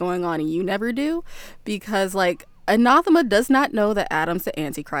know what's going on and you never do, because like Anathema does not know that Adam's the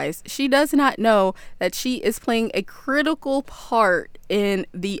Antichrist. She does not know that she is playing a critical part in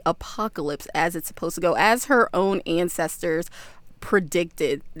the apocalypse as it's supposed to go, as her own ancestors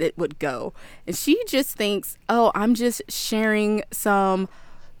predicted it would go. And she just thinks, oh, I'm just sharing some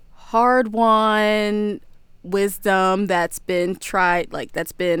hard-won wisdom that's been tried, like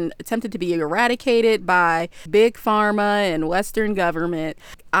that's been attempted to be eradicated by big pharma and Western government.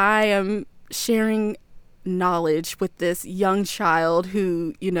 I am sharing knowledge with this young child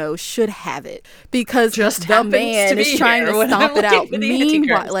who, you know, should have it because just the man is trying to stomp it out.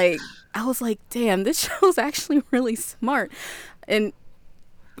 Meanwhile, like, I was like, damn, this show's actually really smart. And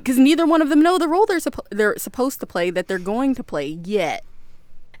because neither one of them know the role they're supposed to play, that they're going to play yet.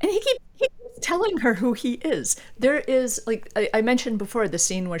 And he keeps telling her who he is. There is, like, I mentioned before, the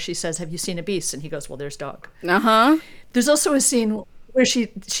scene where she says, "Have you seen a beast?" And he goes, "Well, there's dog." Uh-huh. There's also a scene where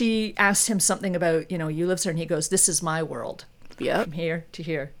she asks him something about, you know, you live there, and he goes, "This is my world." Yeah. From here to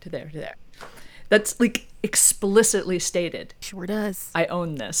here to there to there. That's like explicitly stated. Sure does. I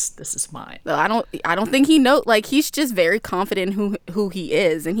own this. This is mine. Well, I don't think he knows. Like, he's just very confident in who he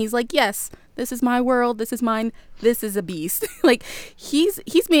is, and he's like, yes, this is my world. This is mine. This is a beast. Like, he's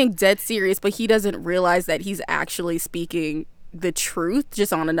being dead serious, but he doesn't realize that he's actually speaking the truth,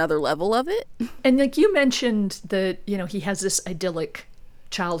 just on another level of it. And like you mentioned that, you know, he has this idyllic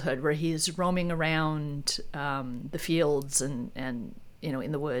childhood where he's roaming around the fields and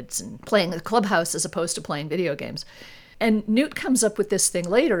in the woods and playing at the clubhouse as opposed to playing video games. And Newt comes up with this thing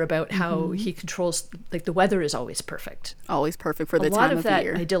later about how he controls, like, the weather is always perfect. Always perfect for the time of year. A lot of that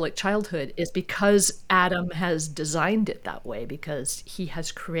year. idyllic childhood is because Adam has designed it that way, because he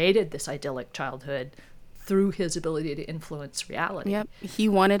has created this idyllic childhood through his ability to influence reality. Yep. He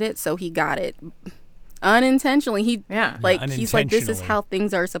wanted it, so he got it. Unintentionally. He's like, this is how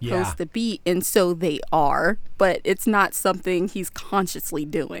things are supposed to be, and so they are, but it's not something he's consciously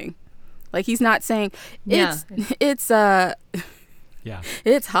doing. Like, he's not saying it's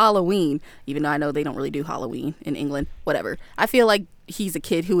Halloween, even though I know they don't really do Halloween in England. Whatever. I feel like he's a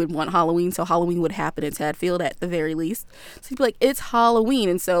kid who would want Halloween, so Halloween would happen in Tadfield at the very least. So he'd be like, it's Halloween,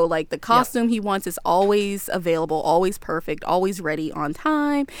 and so, like, the costume he wants is always available, always perfect, always ready on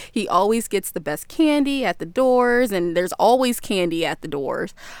time. He always gets the best candy at the doors, and there's always candy at the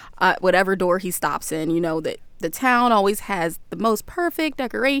doors, whatever door he stops in. You know that the town always has the most perfect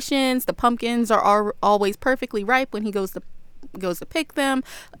decorations. The pumpkins are always perfectly ripe when he goes to pick them,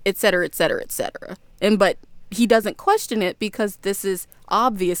 et cetera, et cetera, et cetera. But he doesn't question it because this is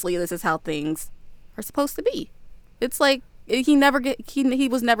how things are supposed to be. It's like he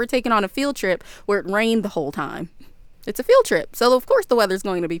was never taken on a field trip where it rained the whole time. It's a field trip, so of course the weather's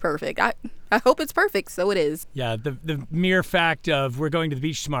going to be perfect. I hope it's perfect, so it is. Yeah, the mere fact of we're going to the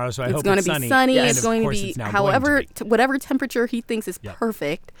beach tomorrow, so I hope it's sunny. It's going to be sunny. Yes. It's going to be however, whatever temperature he thinks is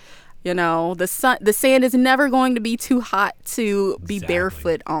perfect. You know, the sand is never going to be too hot to be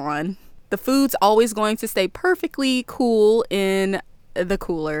barefoot on. The food's always going to stay perfectly cool in the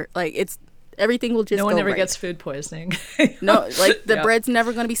cooler. Like, everything will just no go one ever right. gets food poisoning. No, like, the bread's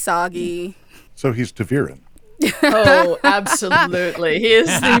never going to be soggy. So he's Taviran. Oh, absolutely. He is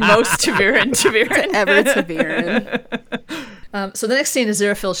the most Taviran ever Taviran. So the next scene is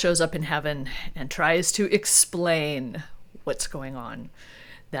Aziraphale shows up in heaven and tries to explain what's going on.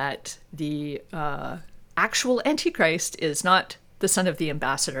 That the actual Antichrist is not the son of the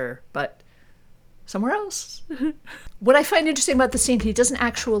ambassador, but somewhere else. What I find interesting about the scene, he doesn't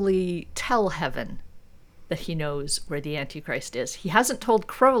actually tell heaven that he knows where the Antichrist is. He hasn't told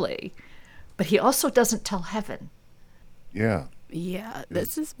Crowley, but he also doesn't tell heaven. Yeah. Yeah,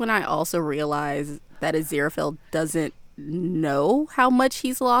 this is when I also realize that Aziraphale doesn't know how much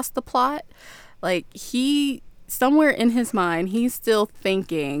he's lost the plot. Like, somewhere in his mind, he's still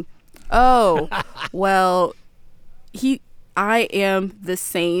thinking, oh, well, I am the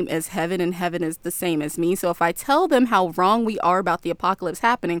same as heaven, and heaven is the same as me. So if I tell them how wrong we are about the apocalypse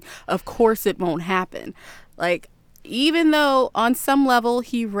happening, of course it won't happen. Like, even though on some level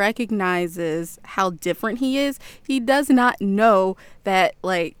he recognizes how different he is, he does not know that,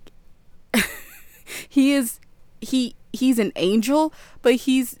 like, he's an angel, but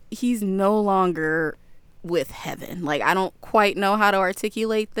he's no longer with heaven. Like, I don't quite know how to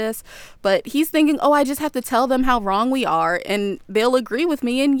articulate this, but he's thinking, oh, I just have to tell them how wrong we are and they'll agree with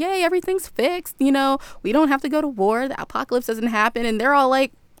me, and yay, everything's fixed. You know, we don't have to go to war. The apocalypse doesn't happen. And they're all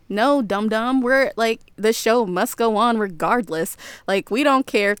like, no, dum-dum, we're like, the show must go on regardless. Like, we don't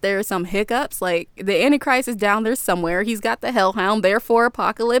care if there are some hiccups. Like, the Antichrist is down there somewhere. He's got the hellhound, therefore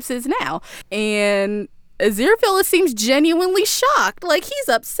apocalypse is now. And Aziraphale seems genuinely shocked. Like, he's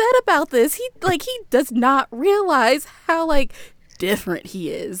upset about this. He does not realize how, like, different he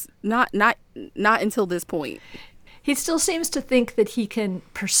is. Not until this point. He still seems to think that he can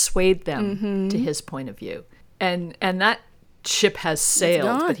persuade them to his point of view. And that ship has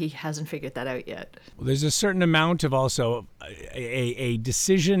sailed, but he hasn't figured that out yet. Well, there's a certain amount of also a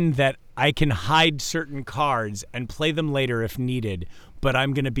decision that I can hide certain cards and play them later if needed, but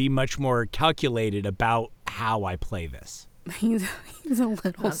I'm going to be much more calculated about how I play this. He's a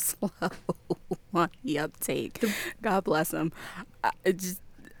little slow on the uptake. God bless him.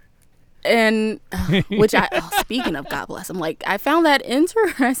 Speaking of God bless him, like, I found that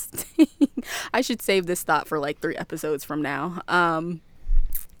interesting. I should save this thought for like 3 episodes from now.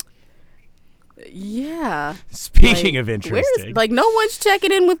 Yeah. Speaking of interesting, like, no one's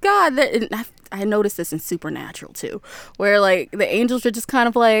checking in with God. I noticed this in Supernatural too, where like the angels are just kind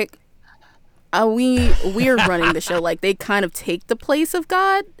of like, we're running the show. Like, they kind of take the place of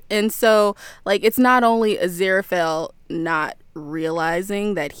God, and so like it's not only Aziraphale not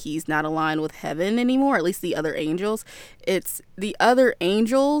realizing that he's not aligned with heaven anymore, at least the other angels. It's the other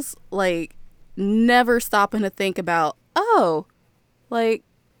angels like never stopping to think about, oh, like,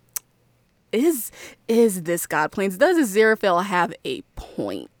 is this God plans? Does Aziraphale have a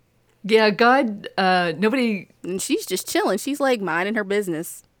point? Yeah, God, nobody... And she's just chilling. She's like minding her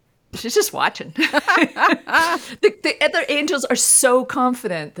business. She's just watching. The other angels are so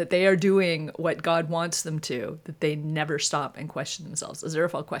confident that they are doing what God wants them to, that they never stop and question themselves.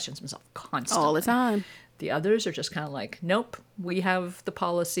 Aziraphale questions himself constantly. All the time. The others are just kind of like, nope, we have the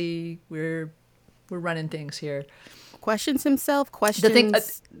policy. We're running things here. Questions himself,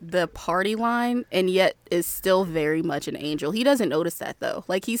 questions the party line, and yet is still very much an angel. He doesn't notice that, though.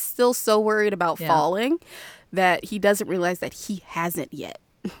 Like, he's still so worried about falling that he doesn't realize that he hasn't yet.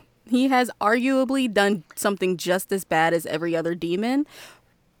 He has arguably done something just as bad as every other demon,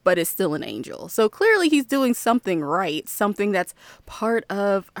 but is still an angel. So clearly he's doing something right, something that's part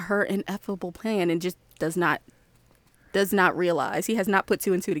of her ineffable plan, and just does not realize. He has not put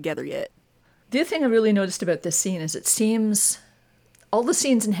two and two together yet. The other thing I really noticed about this scene is it seems all the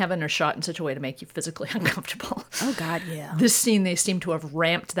scenes in heaven are shot in such a way to make you physically uncomfortable. Oh, God, yeah. This scene, they seem to have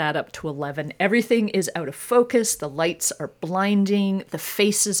ramped that up to 11. Everything is out of focus. The lights are blinding. The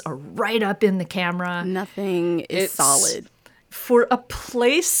faces are right up in the camera. Nothing is solid. For a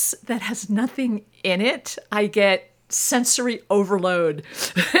place that has nothing in it, I get sensory overload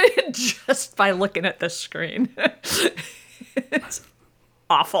just by looking at the screen. It's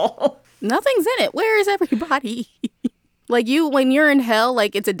awful. Nothing's in it. Where is everybody? Like, when you're in hell,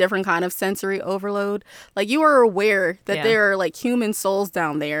 like, it's a different kind of sensory overload. Like, you are aware that there are, like, human souls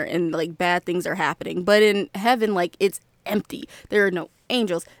down there and, like, bad things are happening. But in heaven, like, it's empty. There are no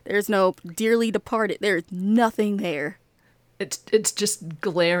angels. There's no dearly departed. There's nothing there. It's just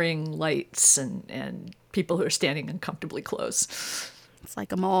glaring lights and people who are standing uncomfortably close. It's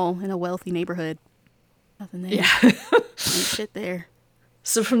like a mall in a wealthy neighborhood. Nothing there. Yeah. Ain't shit there.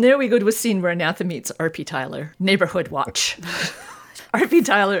 So from there we go to a scene where Anatha meets R.P. Tyler. Neighborhood watch. R.P.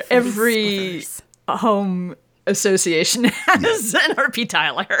 Tyler, every home association has an R.P.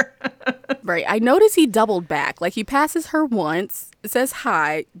 Tyler. Right. I notice he doubled back. Like, he passes her once, says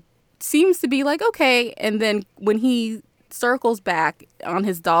hi, seems to be like, okay. And then when he circles back on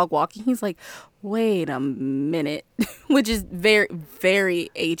his dog walking, he's like, wait a minute. Which is very,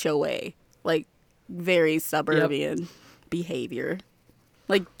 very HOA. Like, very suburban behavior.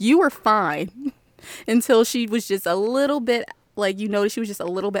 Like, you were fine until she was just a little bit, like, you noticed she was just a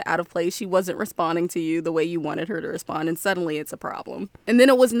little bit out of place. She wasn't responding to you the way you wanted her to respond, and suddenly it's a problem. And then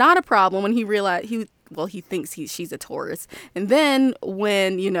it was not a problem when he realized he thinks she's a Taurus. And then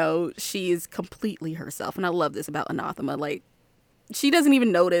when, she is completely herself, and I love this about Anathema, like, she doesn't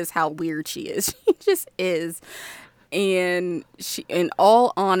even notice how weird she is. She just is. And she, in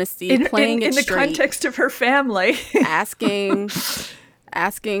all honesty, playing it straight. In the context of her family.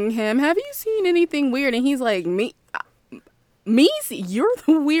 asking him, have you seen anything weird? And he's like, me, you're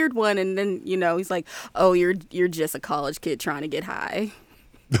the weird one. And then, he's like, oh, you're just a college kid trying to get high.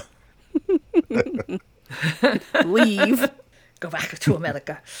 Leave. Go back to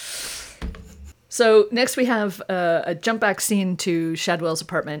America. So next we have a jump back scene to Shadwell's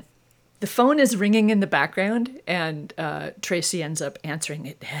apartment. The phone is ringing in the background, and Tracy ends up answering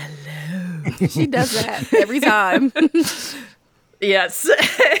it. Hello. She does that every time. Yes.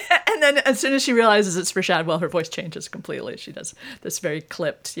 And then as soon as she realizes it's for Shadwell, her voice changes completely. She does this very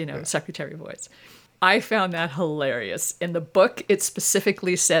clipped, secretary voice. I found that hilarious. In the book, it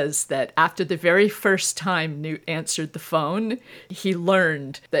specifically says that after the very first time Newt answered the phone, he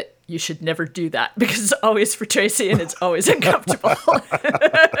learned that you should never do that because it's always for Tracy and it's always uncomfortable.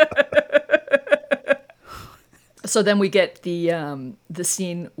 So then we get the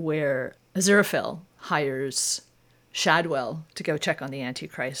scene where Aziraphale hires Shadwell to go check on the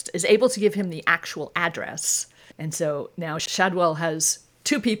Antichrist, is able to give him the actual address. And so now Shadwell has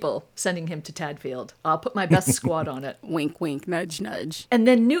 2 people sending him to Tadfield. I'll put my best squad on it. Wink, wink, nudge, nudge. And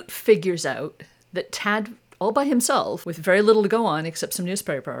then Newt figures out that Tad, all by himself, with very little to go on except some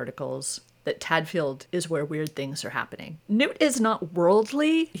newspaper articles, that Tadfield is where weird things are happening. Newt is not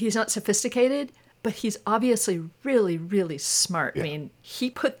worldly. He's not sophisticated. But he's obviously really, really smart. Yeah. I mean, he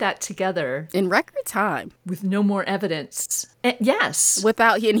put that together in record time with no more evidence. And yes.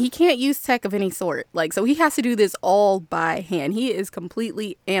 And he can't use tech of any sort. Like, so he has to do this all by hand. He is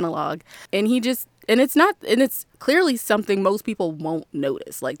completely analog. And it's clearly something most people won't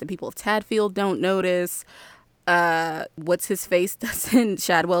notice. Like, the people of Tadfield don't notice. What's his face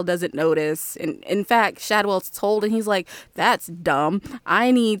Shadwell doesn't notice. And in fact, Shadwell's told and he's like, that's dumb.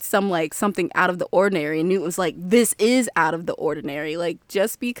 I need something out of the ordinary. And Newt was like, this is out of the ordinary. Like,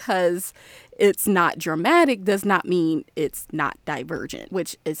 just because it's not dramatic does not mean it's not divergent,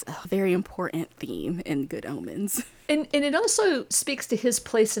 which is a very important theme in Good Omens. And it also speaks to his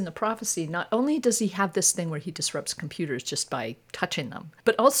place in the prophecy. Not only does he have this thing where he disrupts computers just by touching them,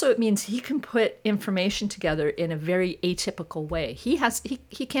 but also it means he can put information together in a very atypical way. He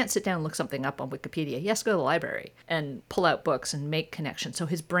can't sit down and look something up on Wikipedia. He has to go to the library and pull out books and make connections. So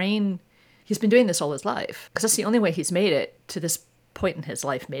his brain, he's been doing this all his life because that's the only way he's made it to this point in his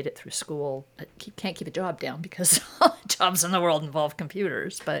life, made it through school. He can't keep a job down because all the jobs in the world involve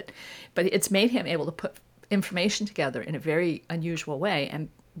computers, but it's made him able to put information together in a very unusual way, and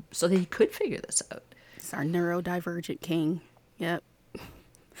so that he could figure this out. It's our neurodivergent king. Yep.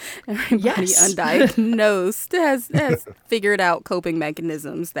 Everybody Yes. undiagnosed has figured out coping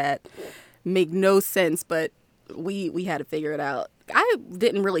mechanisms that make no sense, but we had to figure it out. I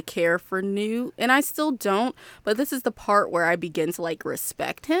didn't really care for Newt, and I still don't, but this is the part where I begin to like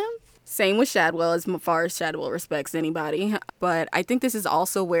respect him. Same with Shadwell, as far as Shadwell respects anybody. But I think this is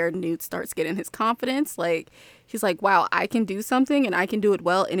also where Newt starts getting his confidence. Like, he's like, wow, I can do something and I can do it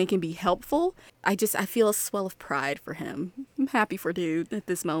well and it can be helpful. I feel a swell of pride for him. I'm happy for Newt at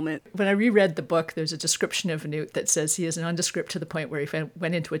this moment. When I reread the book, there's a description of Newt that says he is nondescript to the point where if he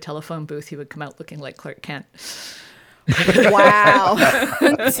went into a telephone booth, he would come out looking like Clark Kent. Wow.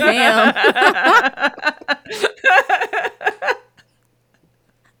 Damn.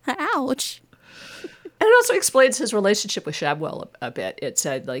 Ouch. And it also explains his relationship with Shadwell a bit. It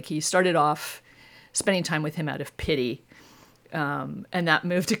said, like, he started off spending time with him out of pity, and that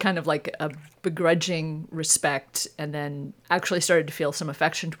moved to kind of like a begrudging respect, and then actually started to feel some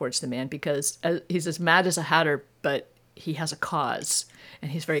affection towards the man because he's as mad as a hatter, but he has a cause,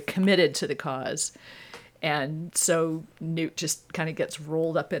 and he's very committed to the cause. And so Newt just kind of gets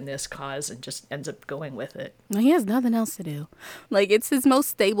rolled up in this cause and just ends up going with it. He has nothing else to do. Like, it's his most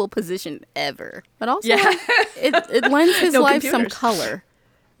stable position ever. But also, Yeah. it lends his No life some computers. color.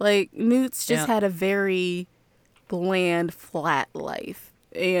 Like, Newt's just Yeah. had a very bland, flat life.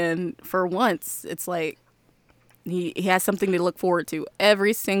 And for once, it's like he has something to look forward to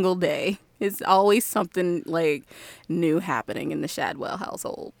every single day. It's always something, like, new happening in the Shadwell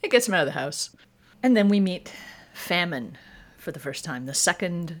household. It gets him out of the house. And then we meet Famine for the first time, the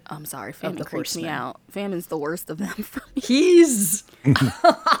second. I'm sorry, the Famine creeps me horsemen. out. Famine's the worst of them for me. He's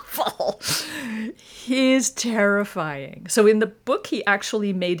awful. He's terrifying. So in the book, he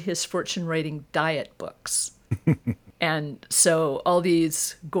actually made his fortune writing diet books. And so all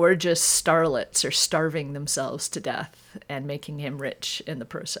these gorgeous starlets are starving themselves to death and making him rich in the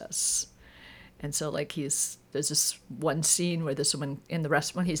process. And so, like, there's this one scene where this woman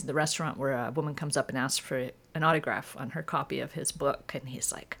when he's in the restaurant, where a woman comes up and asks for an autograph on her copy of his book, and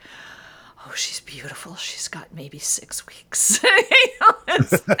he's like, "Oh, she's beautiful. She's got maybe 6 weeks."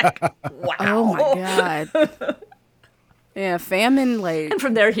 It's like, wow. Oh my God. Yeah, Famine, like, And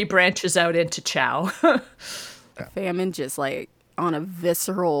from there, he branches out into Chow. Famine just, like, on a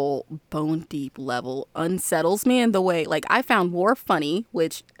visceral, bone deep level, unsettles me in the way, like, I found War funny,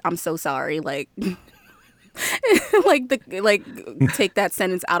 which I'm so sorry, like, take that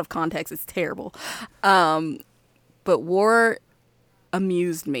sentence out of context, it's terrible. But War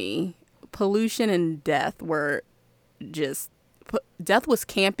amused me. Pollution and Death were just, Death was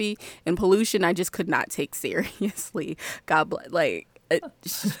campy, and Pollution I just could not take seriously. God bless, like,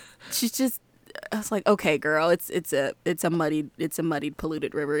 she's just, I was like, okay, girl, it's a muddied,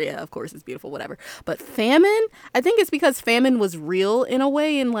 polluted river. Yeah, of course it's beautiful, whatever. But Famine, I think it's because Famine was real in a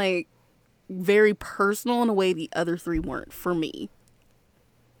way, and like very personal in a way the other three weren't for me.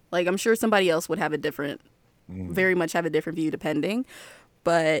 Like, I'm sure somebody else would have a different, very much have a different view depending,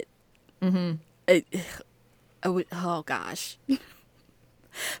 but oh gosh,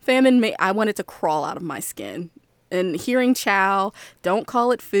 Famine I wanted to crawl out of my skin. And hearing Chow, don't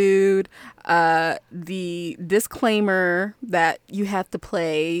call it food, the disclaimer that you have to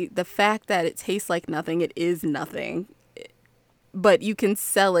play, the fact that it tastes like nothing, it is nothing, but you can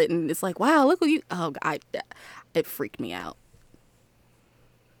sell it, and it's like, wow, look what you, oh, it freaked me out.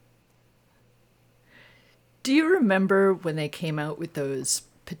 Do you remember when they came out with those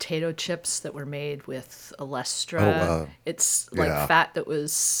potato chips that were made with Olestra? It's like fat that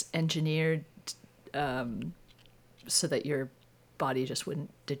was engineered so that your body just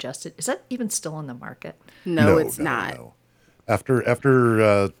wouldn't digest it. Is that even still on the market? No, it's not. No.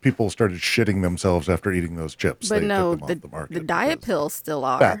 After people started shitting themselves after eating those chips, But they no, took them off the market. the diet pills still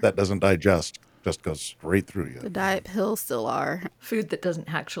are. Fat that doesn't digest just goes straight through you. The diet pills still are. Food that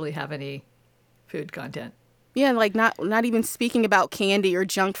doesn't actually have any food content. Yeah, like not even speaking about candy or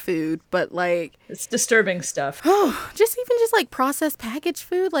junk food, but like It's disturbing stuff. just like processed packaged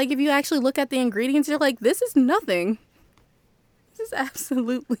food. Like if you actually look at the ingredients, you're like, this is nothing. This is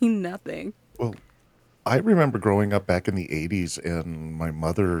absolutely nothing. Well, I remember growing up back in the 80s and my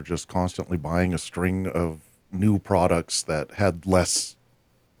mother just constantly buying a string of new products that had less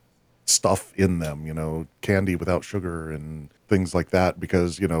stuff in them, candy without sugar and things like that,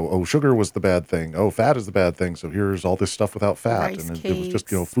 because, sugar was the bad thing. Oh, fat is the bad thing. So here's all this stuff without fat. Rice And it was just,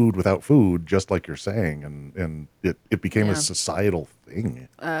 cakes. food without food, just like you're saying. And it became Yeah. a societal thing.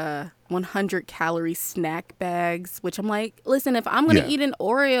 100 calorie snack bags, which I'm like, listen, if I'm going to Yeah. eat an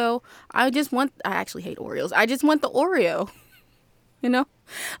Oreo, I actually hate Oreos. I just want the Oreo.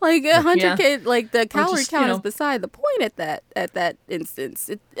 Like 100 Yeah. like the calorie just, count is beside the point at that instance.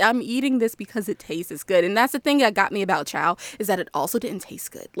 I'm eating this because it tastes good. And that's the thing that got me about chow, is that it also didn't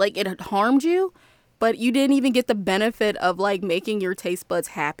taste good. Like it had harmed you, but you didn't even get the benefit of like making your taste buds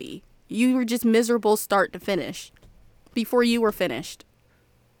happy. You were just miserable start to finish before you were finished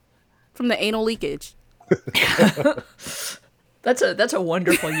from the anal leakage. That's a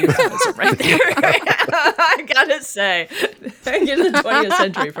wonderful euphemism right there. I gotta say, thank you to the 20th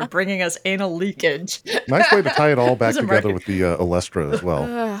century for bringing us anal leakage. Nice way to tie it all back Doesn't together work. with the Olestra as well.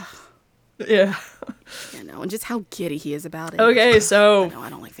 Yeah. And just how giddy he is about it. Okay, so No, I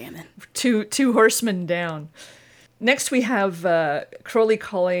don't like famine. two horsemen down. Next, we have Crowley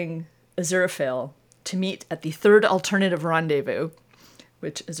calling Aziraphale to meet at the third alternative rendezvous,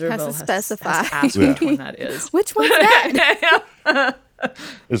 which Aziraphale Has to specify. has asked which one that is. Which one's that?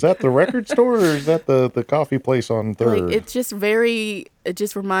 Is that the record store or is that the coffee place on Third? Like it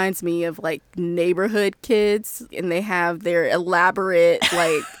just reminds me of like neighborhood kids, and they have their elaborate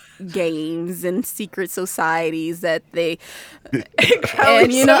like games and secret societies that they and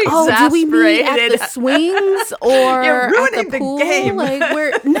so do we meet at the exasperated. swings or You're at ruining the the pool? game.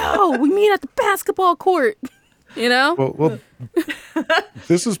 Like we meet at the basketball court. Well,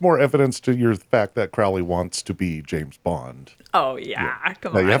 this is more evidence to your fact that Crowley wants to be James Bond. Oh yeah,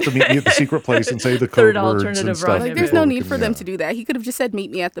 come Now on. you have to meet me at the secret place and say the Third code words alternative and stuff. rendezvous. Like there's before no we need can, for them to do that. He could have just said, "Meet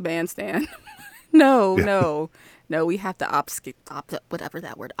me at the bandstand." No. We have to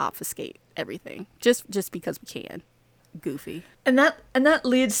obfuscate everything just because we can. Goofy. And that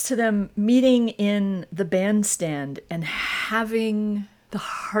leads to them meeting in the bandstand and having the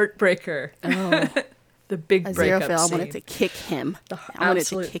heartbreaker. Oh, The big breakup Aziraphale, I scene. wanted to kick him. I wanted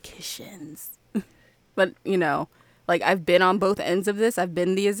to absolute- kick his shins. But like I've been on both ends of this. I've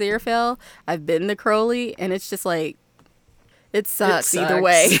been the Aziraphale. I've been the Crowley, and it's just like it sucks either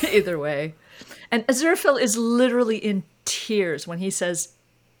way. Either way. And Aziraphale is literally in tears when he says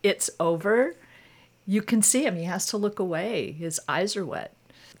it's over. You can see him. He has to look away. His eyes are wet.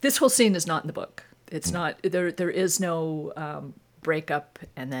 This whole scene is not in the book. It's not. There is no breakup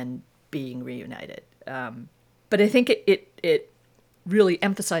and then being reunited. But I think it really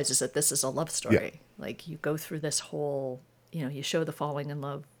emphasizes that this is a love story. Yeah. Like you go through this whole, you show the falling in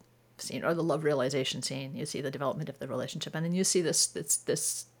love scene or the love realization scene. You see the development of the relationship, and then you see this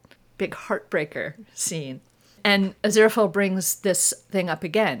big heartbreaker scene. And Aziraphale brings this thing up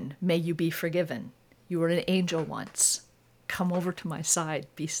again. May you be forgiven. You were an angel once. Come over to my side.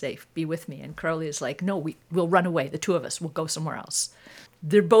 Be safe. Be with me. And Crowley is like, no, we'll run away. The two of us. We'll go somewhere else.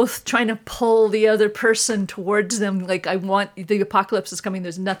 They're both trying to pull the other person towards them. Like, the apocalypse is coming.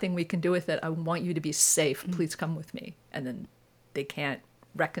 There's nothing we can do with it. I want you to be safe. Please come with me. And then they can't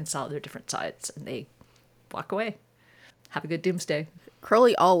reconcile their different sides and they walk away. Have a good doomsday.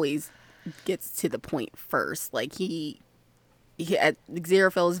 Crowley always gets to the point first. Like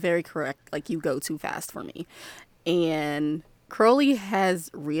Aziraphale is very correct. Like you go too fast for me. And Crowley has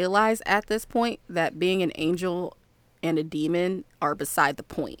realized at this point that being an angel and a demon are beside the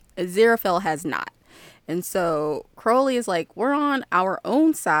point. Aziraphale has not. And so Crowley is like, we're on our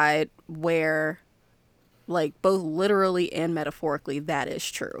own side where, like, both literally and metaphorically, that is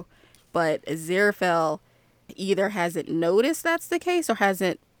true. But Aziraphale either hasn't noticed that's the case or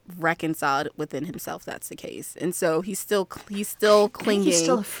hasn't reconciled within himself that's the case. And so he's still clinging he's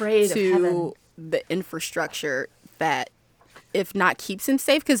still afraid of to heaven. the infrastructure that, if not keeps him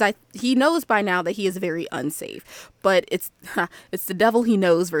safe, because he knows by now that he is very unsafe. But it's the devil he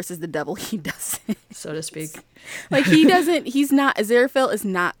knows versus the devil he doesn't. So to speak. Like Aziraphale is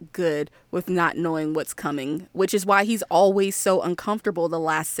not good with not knowing what's coming, which is why he's always so uncomfortable the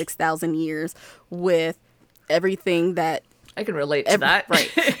last 6,000 years with everything that I can relate to that.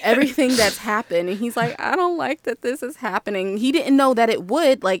 right. Everything that's happened. And he's like, I don't like that this is happening. He didn't know that it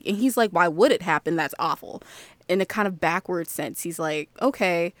would. Like, and he's like, why would it happen? That's awful. In a kind of backward sense, he's like,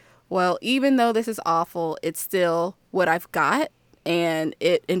 okay, well, even though this is awful, it's still what I've got. And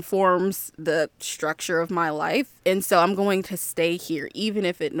it informs the structure of my life. And so I'm going to stay here, even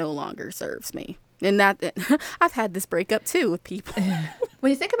if it no longer serves me. And that I've had this breakup, too, with people.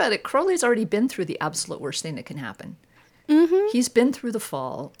 When you think about it, Crowley's already been through the absolute worst thing that can happen. Mm-hmm. He's been through the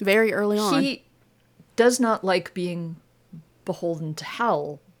fall. Very early on. He does not like being beholden to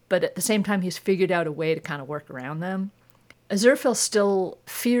hell, but at the same time, he's figured out a way to kind of work around them. Aziraphale still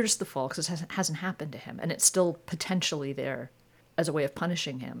fears the fall because it hasn't happened to him, and it's still potentially there as a way of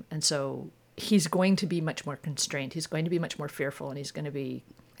punishing him. And so he's going to be much more constrained. He's going to be much more fearful, and he's going to be,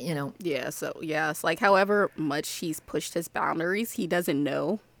 Yeah, so, it's like however much he's pushed his boundaries, he doesn't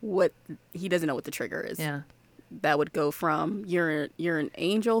know what the trigger is. Yeah. That would go from you're an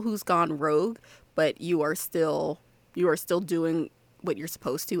angel who's gone rogue, but you are still doing what you're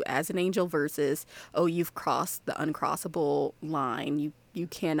supposed to as an angel versus, oh, you've crossed the uncrossable line. You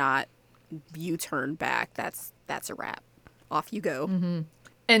cannot U-turn back. That's a wrap. Off you go. Mm-hmm.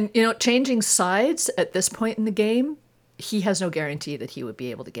 And, changing sides at this point in the game, he has no guarantee that he would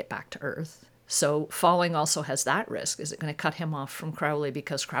be able to get back to Earth. So falling also has that risk. Is it going to cut him off from Crowley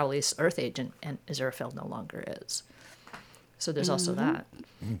because Crowley's Earth agent and Aziraphale no longer is? So there's also that.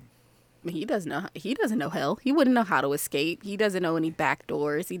 He doesn't know hell. He wouldn't know how to escape. He doesn't know any back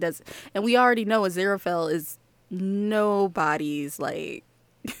doors. And we already know Aziraphale is nobody's like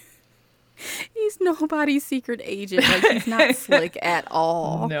he's nobody's secret agent. Like, he's not slick at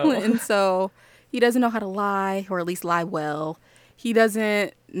all. No. And so he doesn't know how to lie, or at least lie well. He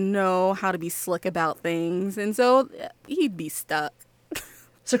doesn't know how to be slick about things. And so he'd be stuck.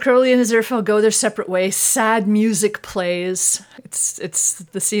 So Crowley and Aziraphale go their separate ways. Sad music plays. It's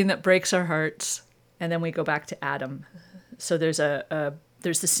the scene that breaks our hearts. And then we go back to Adam. So there's the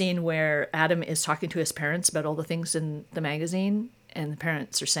scene where Adam is talking to his parents about all the things in the magazine. And the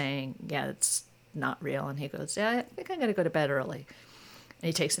parents are saying, yeah, it's not real. And he goes, yeah, I think I'm going to go to bed early. And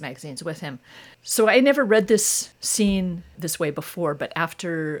he takes the magazines with him. So I never read this scene this way before, but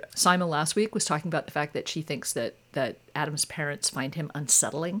after Simon last week was talking about the fact that she thinks that Adam's parents find him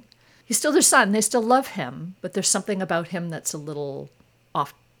unsettling. He's still their son. They still love him, but there's something about him that's a little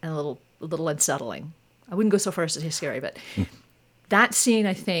off and a little unsettling. I wouldn't go so far as to say scary, but that scene,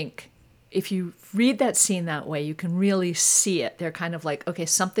 I think, if you read that scene that way, you can really see it. They're kind of like, okay,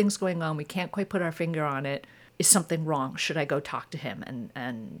 something's going on. We can't quite put our finger on it. Is something wrong? Should I go talk to him?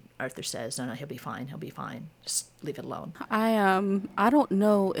 And Arthur says, no, he'll be fine. He'll be fine. Just leave it alone. I don't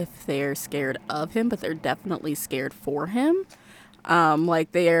know if they're scared of him, but they're definitely scared for him.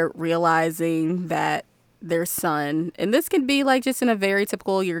 Like, they're realizing that their son, and this can be like just in a very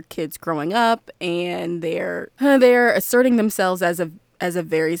typical, your kids growing up, and they're asserting themselves as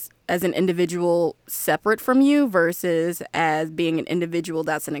an individual separate from you versus as being an individual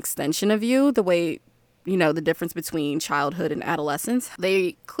that's an extension of you, the way, the difference between childhood and adolescence.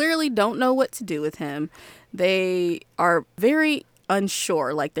 They clearly don't know what to do with him. They are very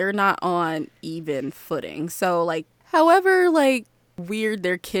unsure, like they're not on even footing. So like, however, like weird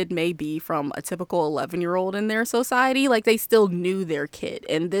their kid may be from a typical 11-year-old in their society, like they still knew their kid.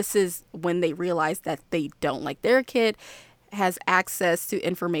 And this is when they realize that they don't. Like, their kid has access to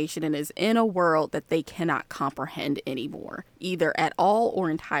information and is in a world that they cannot comprehend anymore, either at all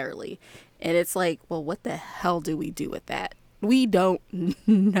or entirely. And it's like, well, what the hell do we do with that? We don't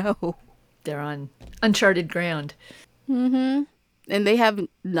know. They're on uncharted ground. Mm-hmm. And they have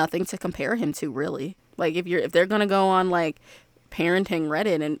nothing to compare him to, really. Like, if they're gonna go on like parenting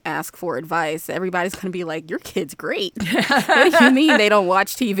Reddit and ask for advice, everybody's gonna be like, your kid's great. What do you mean they don't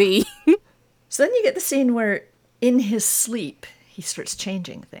watch TV? So then you get the scene where in his sleep he starts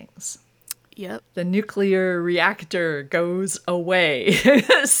changing things. Yep. The nuclear reactor goes away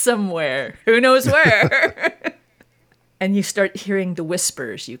somewhere. Who knows where? And you start hearing the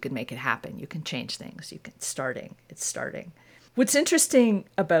whispers. You can make it happen. You can change things. It's starting. What's interesting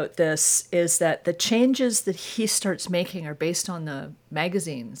about this is that the changes that he starts making are based on the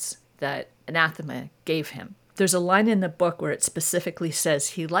magazines that Anathema gave him. There's a line in the book where it specifically says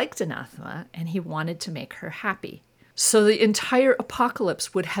he liked Anathema and he wanted to make her happy. So the entire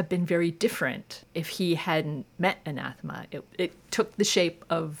apocalypse would have been very different if he hadn't met Anathema. It took the shape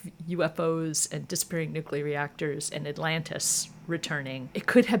of UFOs and disappearing nuclear reactors and Atlantis returning. It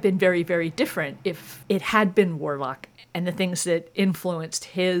could have been very, very different if it had been Warlock and the things that influenced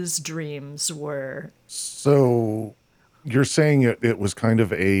his dreams were... So you're saying it was kind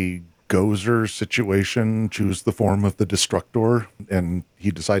of a Gozer situation, choose the form of the Destructor, and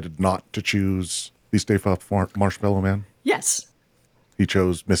he decided not to choose the Stay Puft Marshmallow Man? Yes. He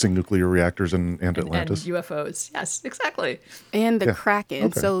chose missing nuclear reactors and Atlantis. And UFOs. Yes, exactly. And the Yeah. Kraken.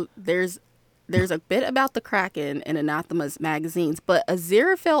 Okay. So there's a bit about the Kraken in Anathema's magazines, but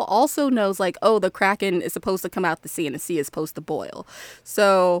Aziraphale also knows, like, oh, the Kraken is supposed to come out the sea and the sea is supposed to boil.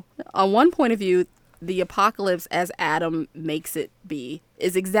 So on one point of view, the apocalypse as Adam makes it be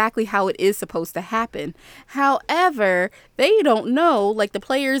is exactly how it is supposed to happen. However, they don't know, like the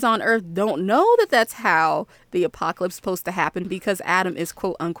players on Earth don't know that that's how the apocalypse is supposed to happen because Adam is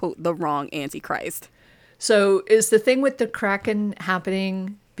quote unquote the wrong Antichrist. So is the thing with the Kraken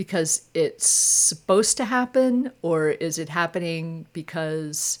happening because it's supposed to happen, or is it happening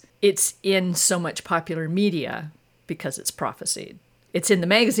because it's in so much popular media because it's prophesied? It's in the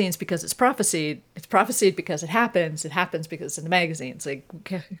magazines because it's prophesied. It's prophesied because it happens. It happens because it's in the magazines. Like,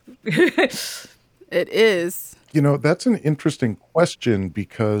 okay. It is. You know, that's an interesting question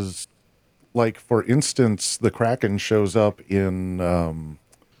because, like, for instance, the Kraken shows up in,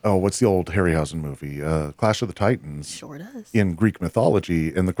 what's the old Harryhausen movie? Clash of the Titans. Sure does. In Greek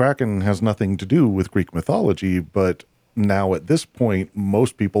mythology. And the Kraken has nothing to do with Greek mythology, but now at this point,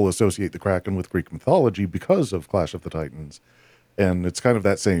 most people associate the Kraken with Greek mythology because of Clash of the Titans. And it's kind of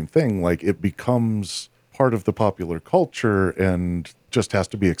that same thing. Like, it becomes part of the popular culture and just has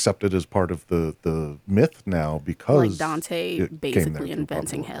to be accepted as part of the myth now because Like Dante it came there basically through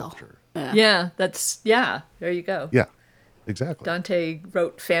inventing popular hell. culture. Yeah, there you go. Yeah, exactly. Dante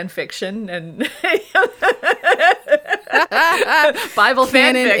wrote fan fiction and Bible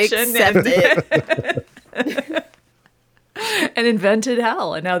fan Canon fiction accepted. and invented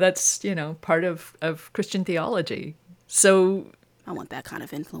hell. And now that's, part of Christian theology. So I want that kind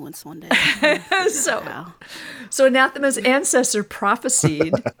of influence one day. So Anathema's ancestor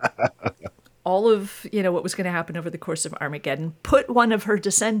prophesied all of, what was going to happen over the course of Armageddon, put one of her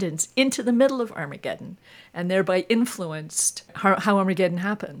descendants into the middle of Armageddon, and thereby influenced how Armageddon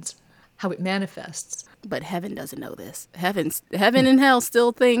happens, how it manifests. But heaven doesn't know this. Heaven and hell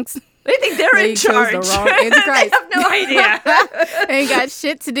still thinks They think they're they in chose charge. the wrong Antichrist. They have no idea. Ain't got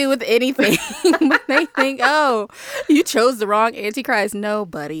shit to do with anything. But they think, oh, you chose the wrong Antichrist. No,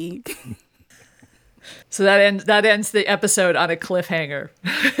 buddy. So that ends the episode on a cliffhanger.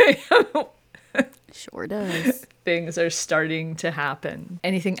 Sure does. Things are starting to happen.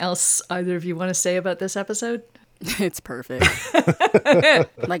 Anything else either of you want to say about this episode? It's perfect.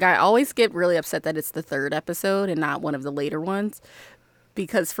 Like, I always get really upset that it's the third episode and not one of the later ones.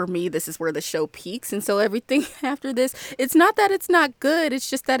 Because for me, this is where the show peaks. And so everything after this, it's not that it's not good. It's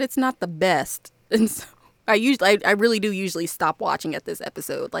just that it's not the best. And so I really do usually stop watching at this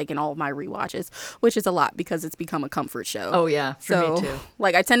episode, like in all of my rewatches, which is a lot because it's become a comfort show. Oh, yeah, for me too.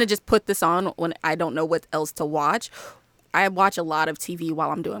 Like, I tend to just put this on when I don't know what else to watch. I watch a lot of TV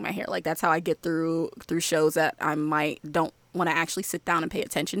while I'm doing my hair. Like, that's how I get through shows that I don't want to actually sit down and pay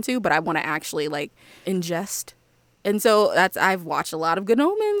attention to, but I want to actually, like, ingest. And so I've watched a lot of Good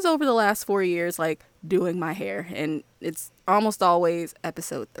Omens over the last 4 years, like, doing my hair, and it's almost always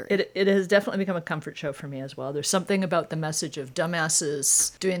episode 3. It has definitely become a comfort show for me as well. There's something about the message of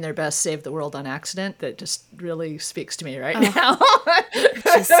dumbasses doing their best save the world on accident that just really speaks to me right now.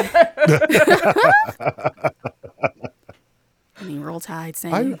 I mean, Roll Tide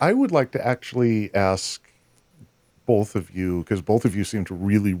saying. I would like to actually ask both of you, because both of you seem to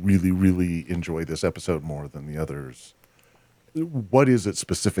really, really, really enjoy this episode more than the others. What is it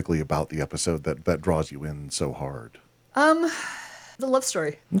specifically about the episode that draws you in so hard? The love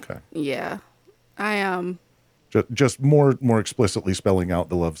story. Okay. Yeah. I am. Just more explicitly spelling out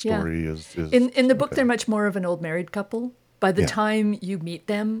the love story is In the book, okay. they're much more of an old married couple. By the Yeah. time you meet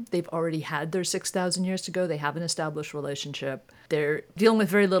them, they've already had their 6,000 years to go. They have an established relationship. They're dealing with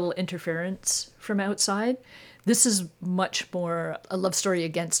very little interference from outside. This is much more a love story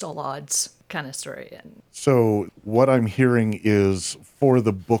against all odds kind of story. And So what I'm hearing is, for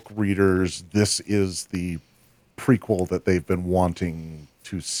the book readers, this is the prequel that they've been wanting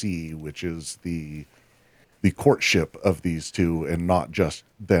to see, which is the courtship of these two, and not just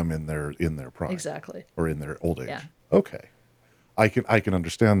them in their prime. Exactly. Or in their old age. Yeah. Okay. I can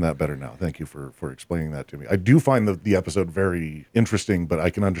understand that better now. Thank you for explaining that to me. I do find the episode very interesting, but I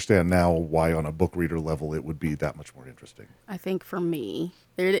can understand now why on a book reader level it would be that much more interesting. I think for me,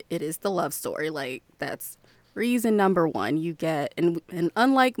 it is the love story. Like, that's reason number one. You get, and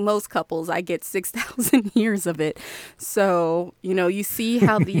unlike most couples, I get 6,000 years of it. So, you see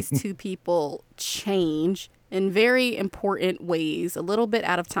how these two people change in very important ways, a little bit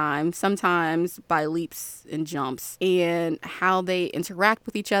out of time, sometimes by leaps and jumps, and how they interact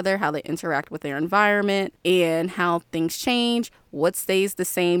with each other, how they interact with their environment, and how things change, what stays the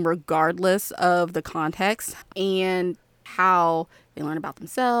same regardless of the context, and how they learn about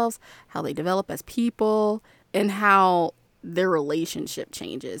themselves, how they develop as people, and how their relationship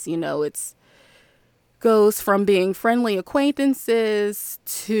changes. You know, it's goes from being friendly acquaintances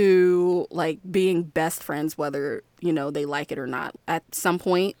to like being best friends, whether, you know, they like it or not. At some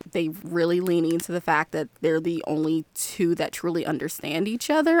point, they really lean into the fact that they're the only two that truly understand each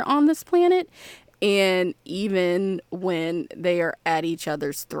other on this planet. And even when they are at each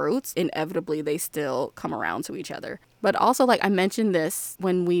other's throats, inevitably they still come around to each other. But also, like I mentioned this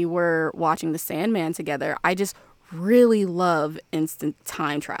when we were watching The Sandman together, I just really love instant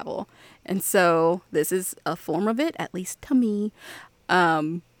time travel. And so this is a form of it, at least to me.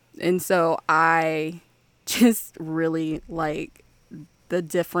 And so I just really like the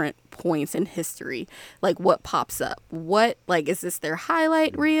different points in history, like what pops up. What, like, is this their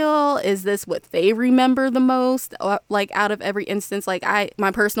highlight reel? Is this what they remember the most? Like, out of every instance, like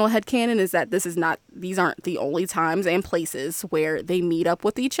my personal headcanon is that these aren't the only times and places where they meet up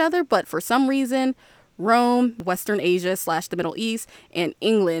with each other, but for some reason, Rome, Western Asia / the Middle East, and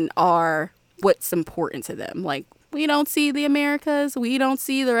England are what's important to them. Like, we don't see the Americas, we don't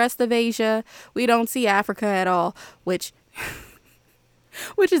see the rest of Asia, we don't see Africa at all, which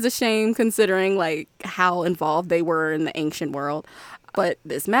is a shame considering like how involved they were in the ancient world. But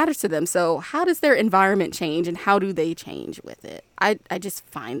this matters to them. So how does their environment change and how do they change with it? I just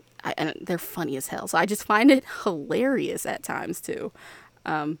find, and they're funny as hell. So I just find it hilarious at times too.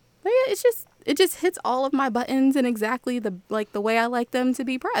 But yeah, it just hits all of my buttons in exactly the way I like them to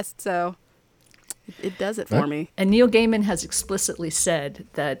be pressed. So it does it for me. And Neil Gaiman has explicitly said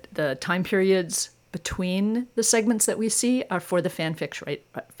that the time periods between the segments that we see are for the fan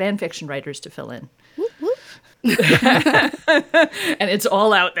fiction writers to fill in. Whoop, whoop. And it's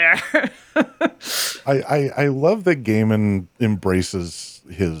all out there. I love that Gaiman embraces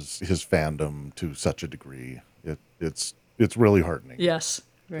his fandom to such a degree. It's really heartening. Yes,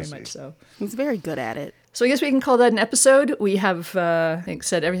 very much so. He's very good at it. So I guess we can call that an episode. We have, I think,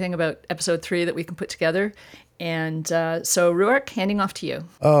 said everything about episode 3 that we can put together. And so, Ruark, handing off to you.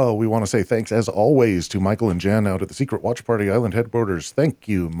 Oh, we want to say thanks, as always, to Michael and Jen out at the Secret Watch Party Island headquarters. Thank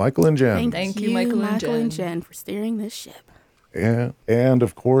you, Michael and Jen. Thank you, Michael and Jen, for steering this ship. Yeah. And,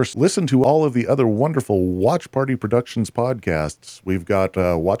 of course, listen to all of the other wonderful Watch Party Productions podcasts. We've got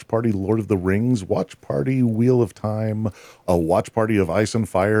Watch Party Lord of the Rings, Watch Party Wheel of Time, a Watch Party of Ice and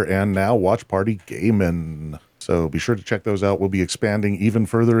Fire, and now Watch Party Gaiman. So be sure to check those out. We'll be expanding even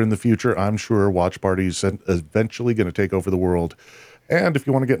further in the future. I'm sure Watch Party's eventually going to take over the world. And if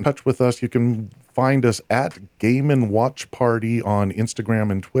you want to get in touch with us, you can find us at Gaiman Watch Party on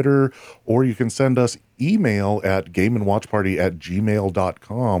Instagram and Twitter, or you can send us email at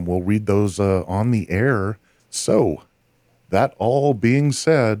gaimanwatchparty@gmail.com. We'll read those on the air. So that all being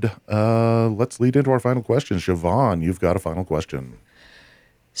said, let's lead into our final question. Siobhan, you've got a final question.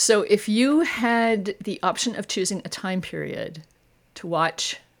 So if you had the option of choosing a time period to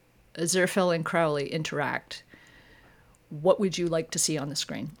watch Aziraphale and Crowley interact, what would you like to see on the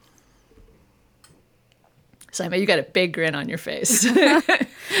screen? Simon, you got a big grin on your face.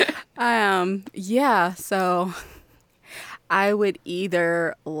 Yeah, so I would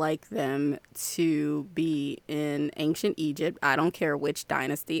either like them to be in ancient Egypt. I don't care which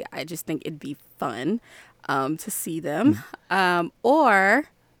dynasty. I just think it'd be fun to see them. Or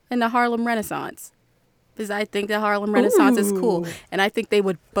in the Harlem Renaissance, because I think the Harlem Renaissance is cool. And I think they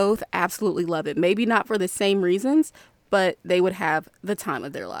would both absolutely love it. Maybe not for the same reasons, but they would have the time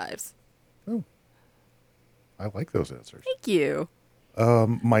of their lives. Oh, I like those answers. Thank you.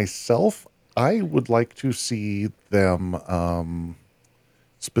 Myself, I would like to see them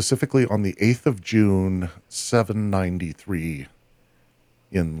specifically on the 8th of June, 793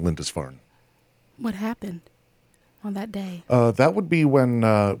 in Lindisfarne. What happened on that day? That would be when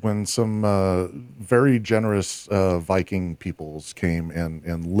some very generous Viking peoples came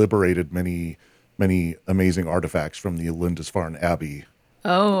and liberated many amazing artifacts from the Lindisfarne Abbey.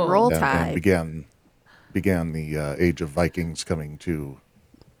 Oh, Roll and Tide. began the age of Vikings coming to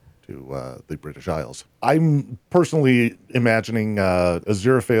the British Isles. I'm personally imagining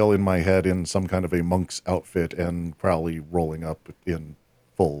Aziraphale in my head in some kind of a monk's outfit and Crowley rolling up in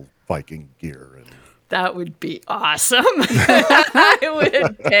full Viking gear. And that would be awesome. I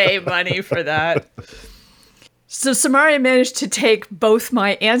would pay money for that. So Samaria managed to take both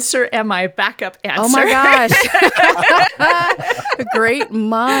my answer and my backup answer. Oh my gosh. Great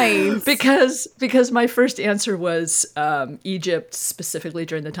minds. Because my first answer was Egypt, specifically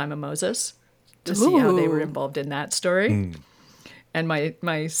during the time of Moses, to see how they were involved in that story. And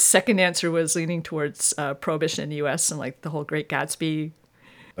my second answer was leaning towards Prohibition in the U.S. and like the whole Great Gatsby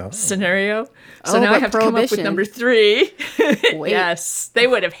scenario. So Oh, now I but have to come up with prohibition. number 3. Wait. Yes, they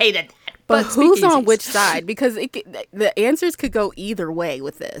would have hated that. But who's on speakeasies. which side? Because the answers could go either way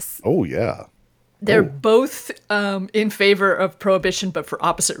with this. Oh, yeah. They're both in favor of prohibition, but for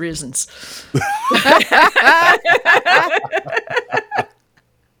opposite reasons.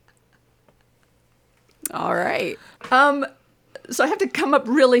 All right. So I have to come up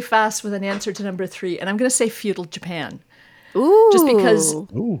really fast with an answer to number 3, and I'm going to say feudal Japan. Ooh. Just because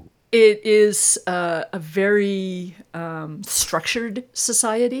Ooh. it is a very structured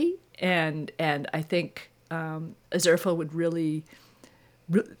society, and I think Aziraphale would really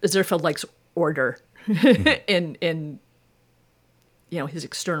Aziraphale likes order in his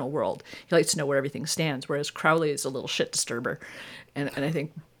external world. He likes to know where everything stands, whereas Crowley is a little shit disturber, and I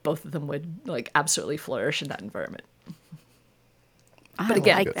think both of them would absolutely flourish in that environment. But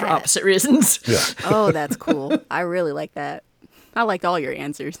again, like for that. opposite reasons. Yeah. Oh, that's cool. I really like that. I liked all your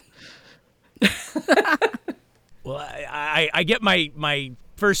answers. Well, I get my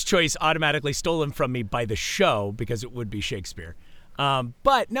first choice automatically stolen from me by the show because it would be Shakespeare.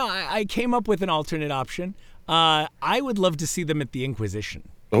 But no, I came up with an alternate option. I would love to see them at the Inquisition.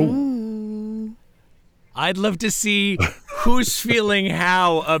 Oh. I'd love to see who's feeling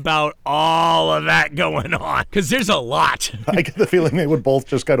how about all of that going on, because there's a lot. I get the feeling they would both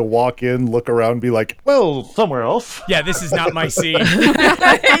just kind of walk in, look around, and be like, well, somewhere else. Yeah, this is not my scene. Yeah,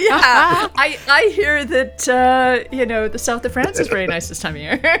 I hear that the south of France is very nice this time of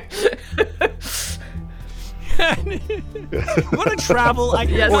year. Want to travel?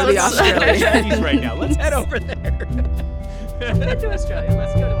 Yes, Or the let's Australia. Chinese right now. Let's head over there. Head to Australia.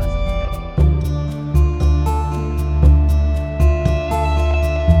 Let's go to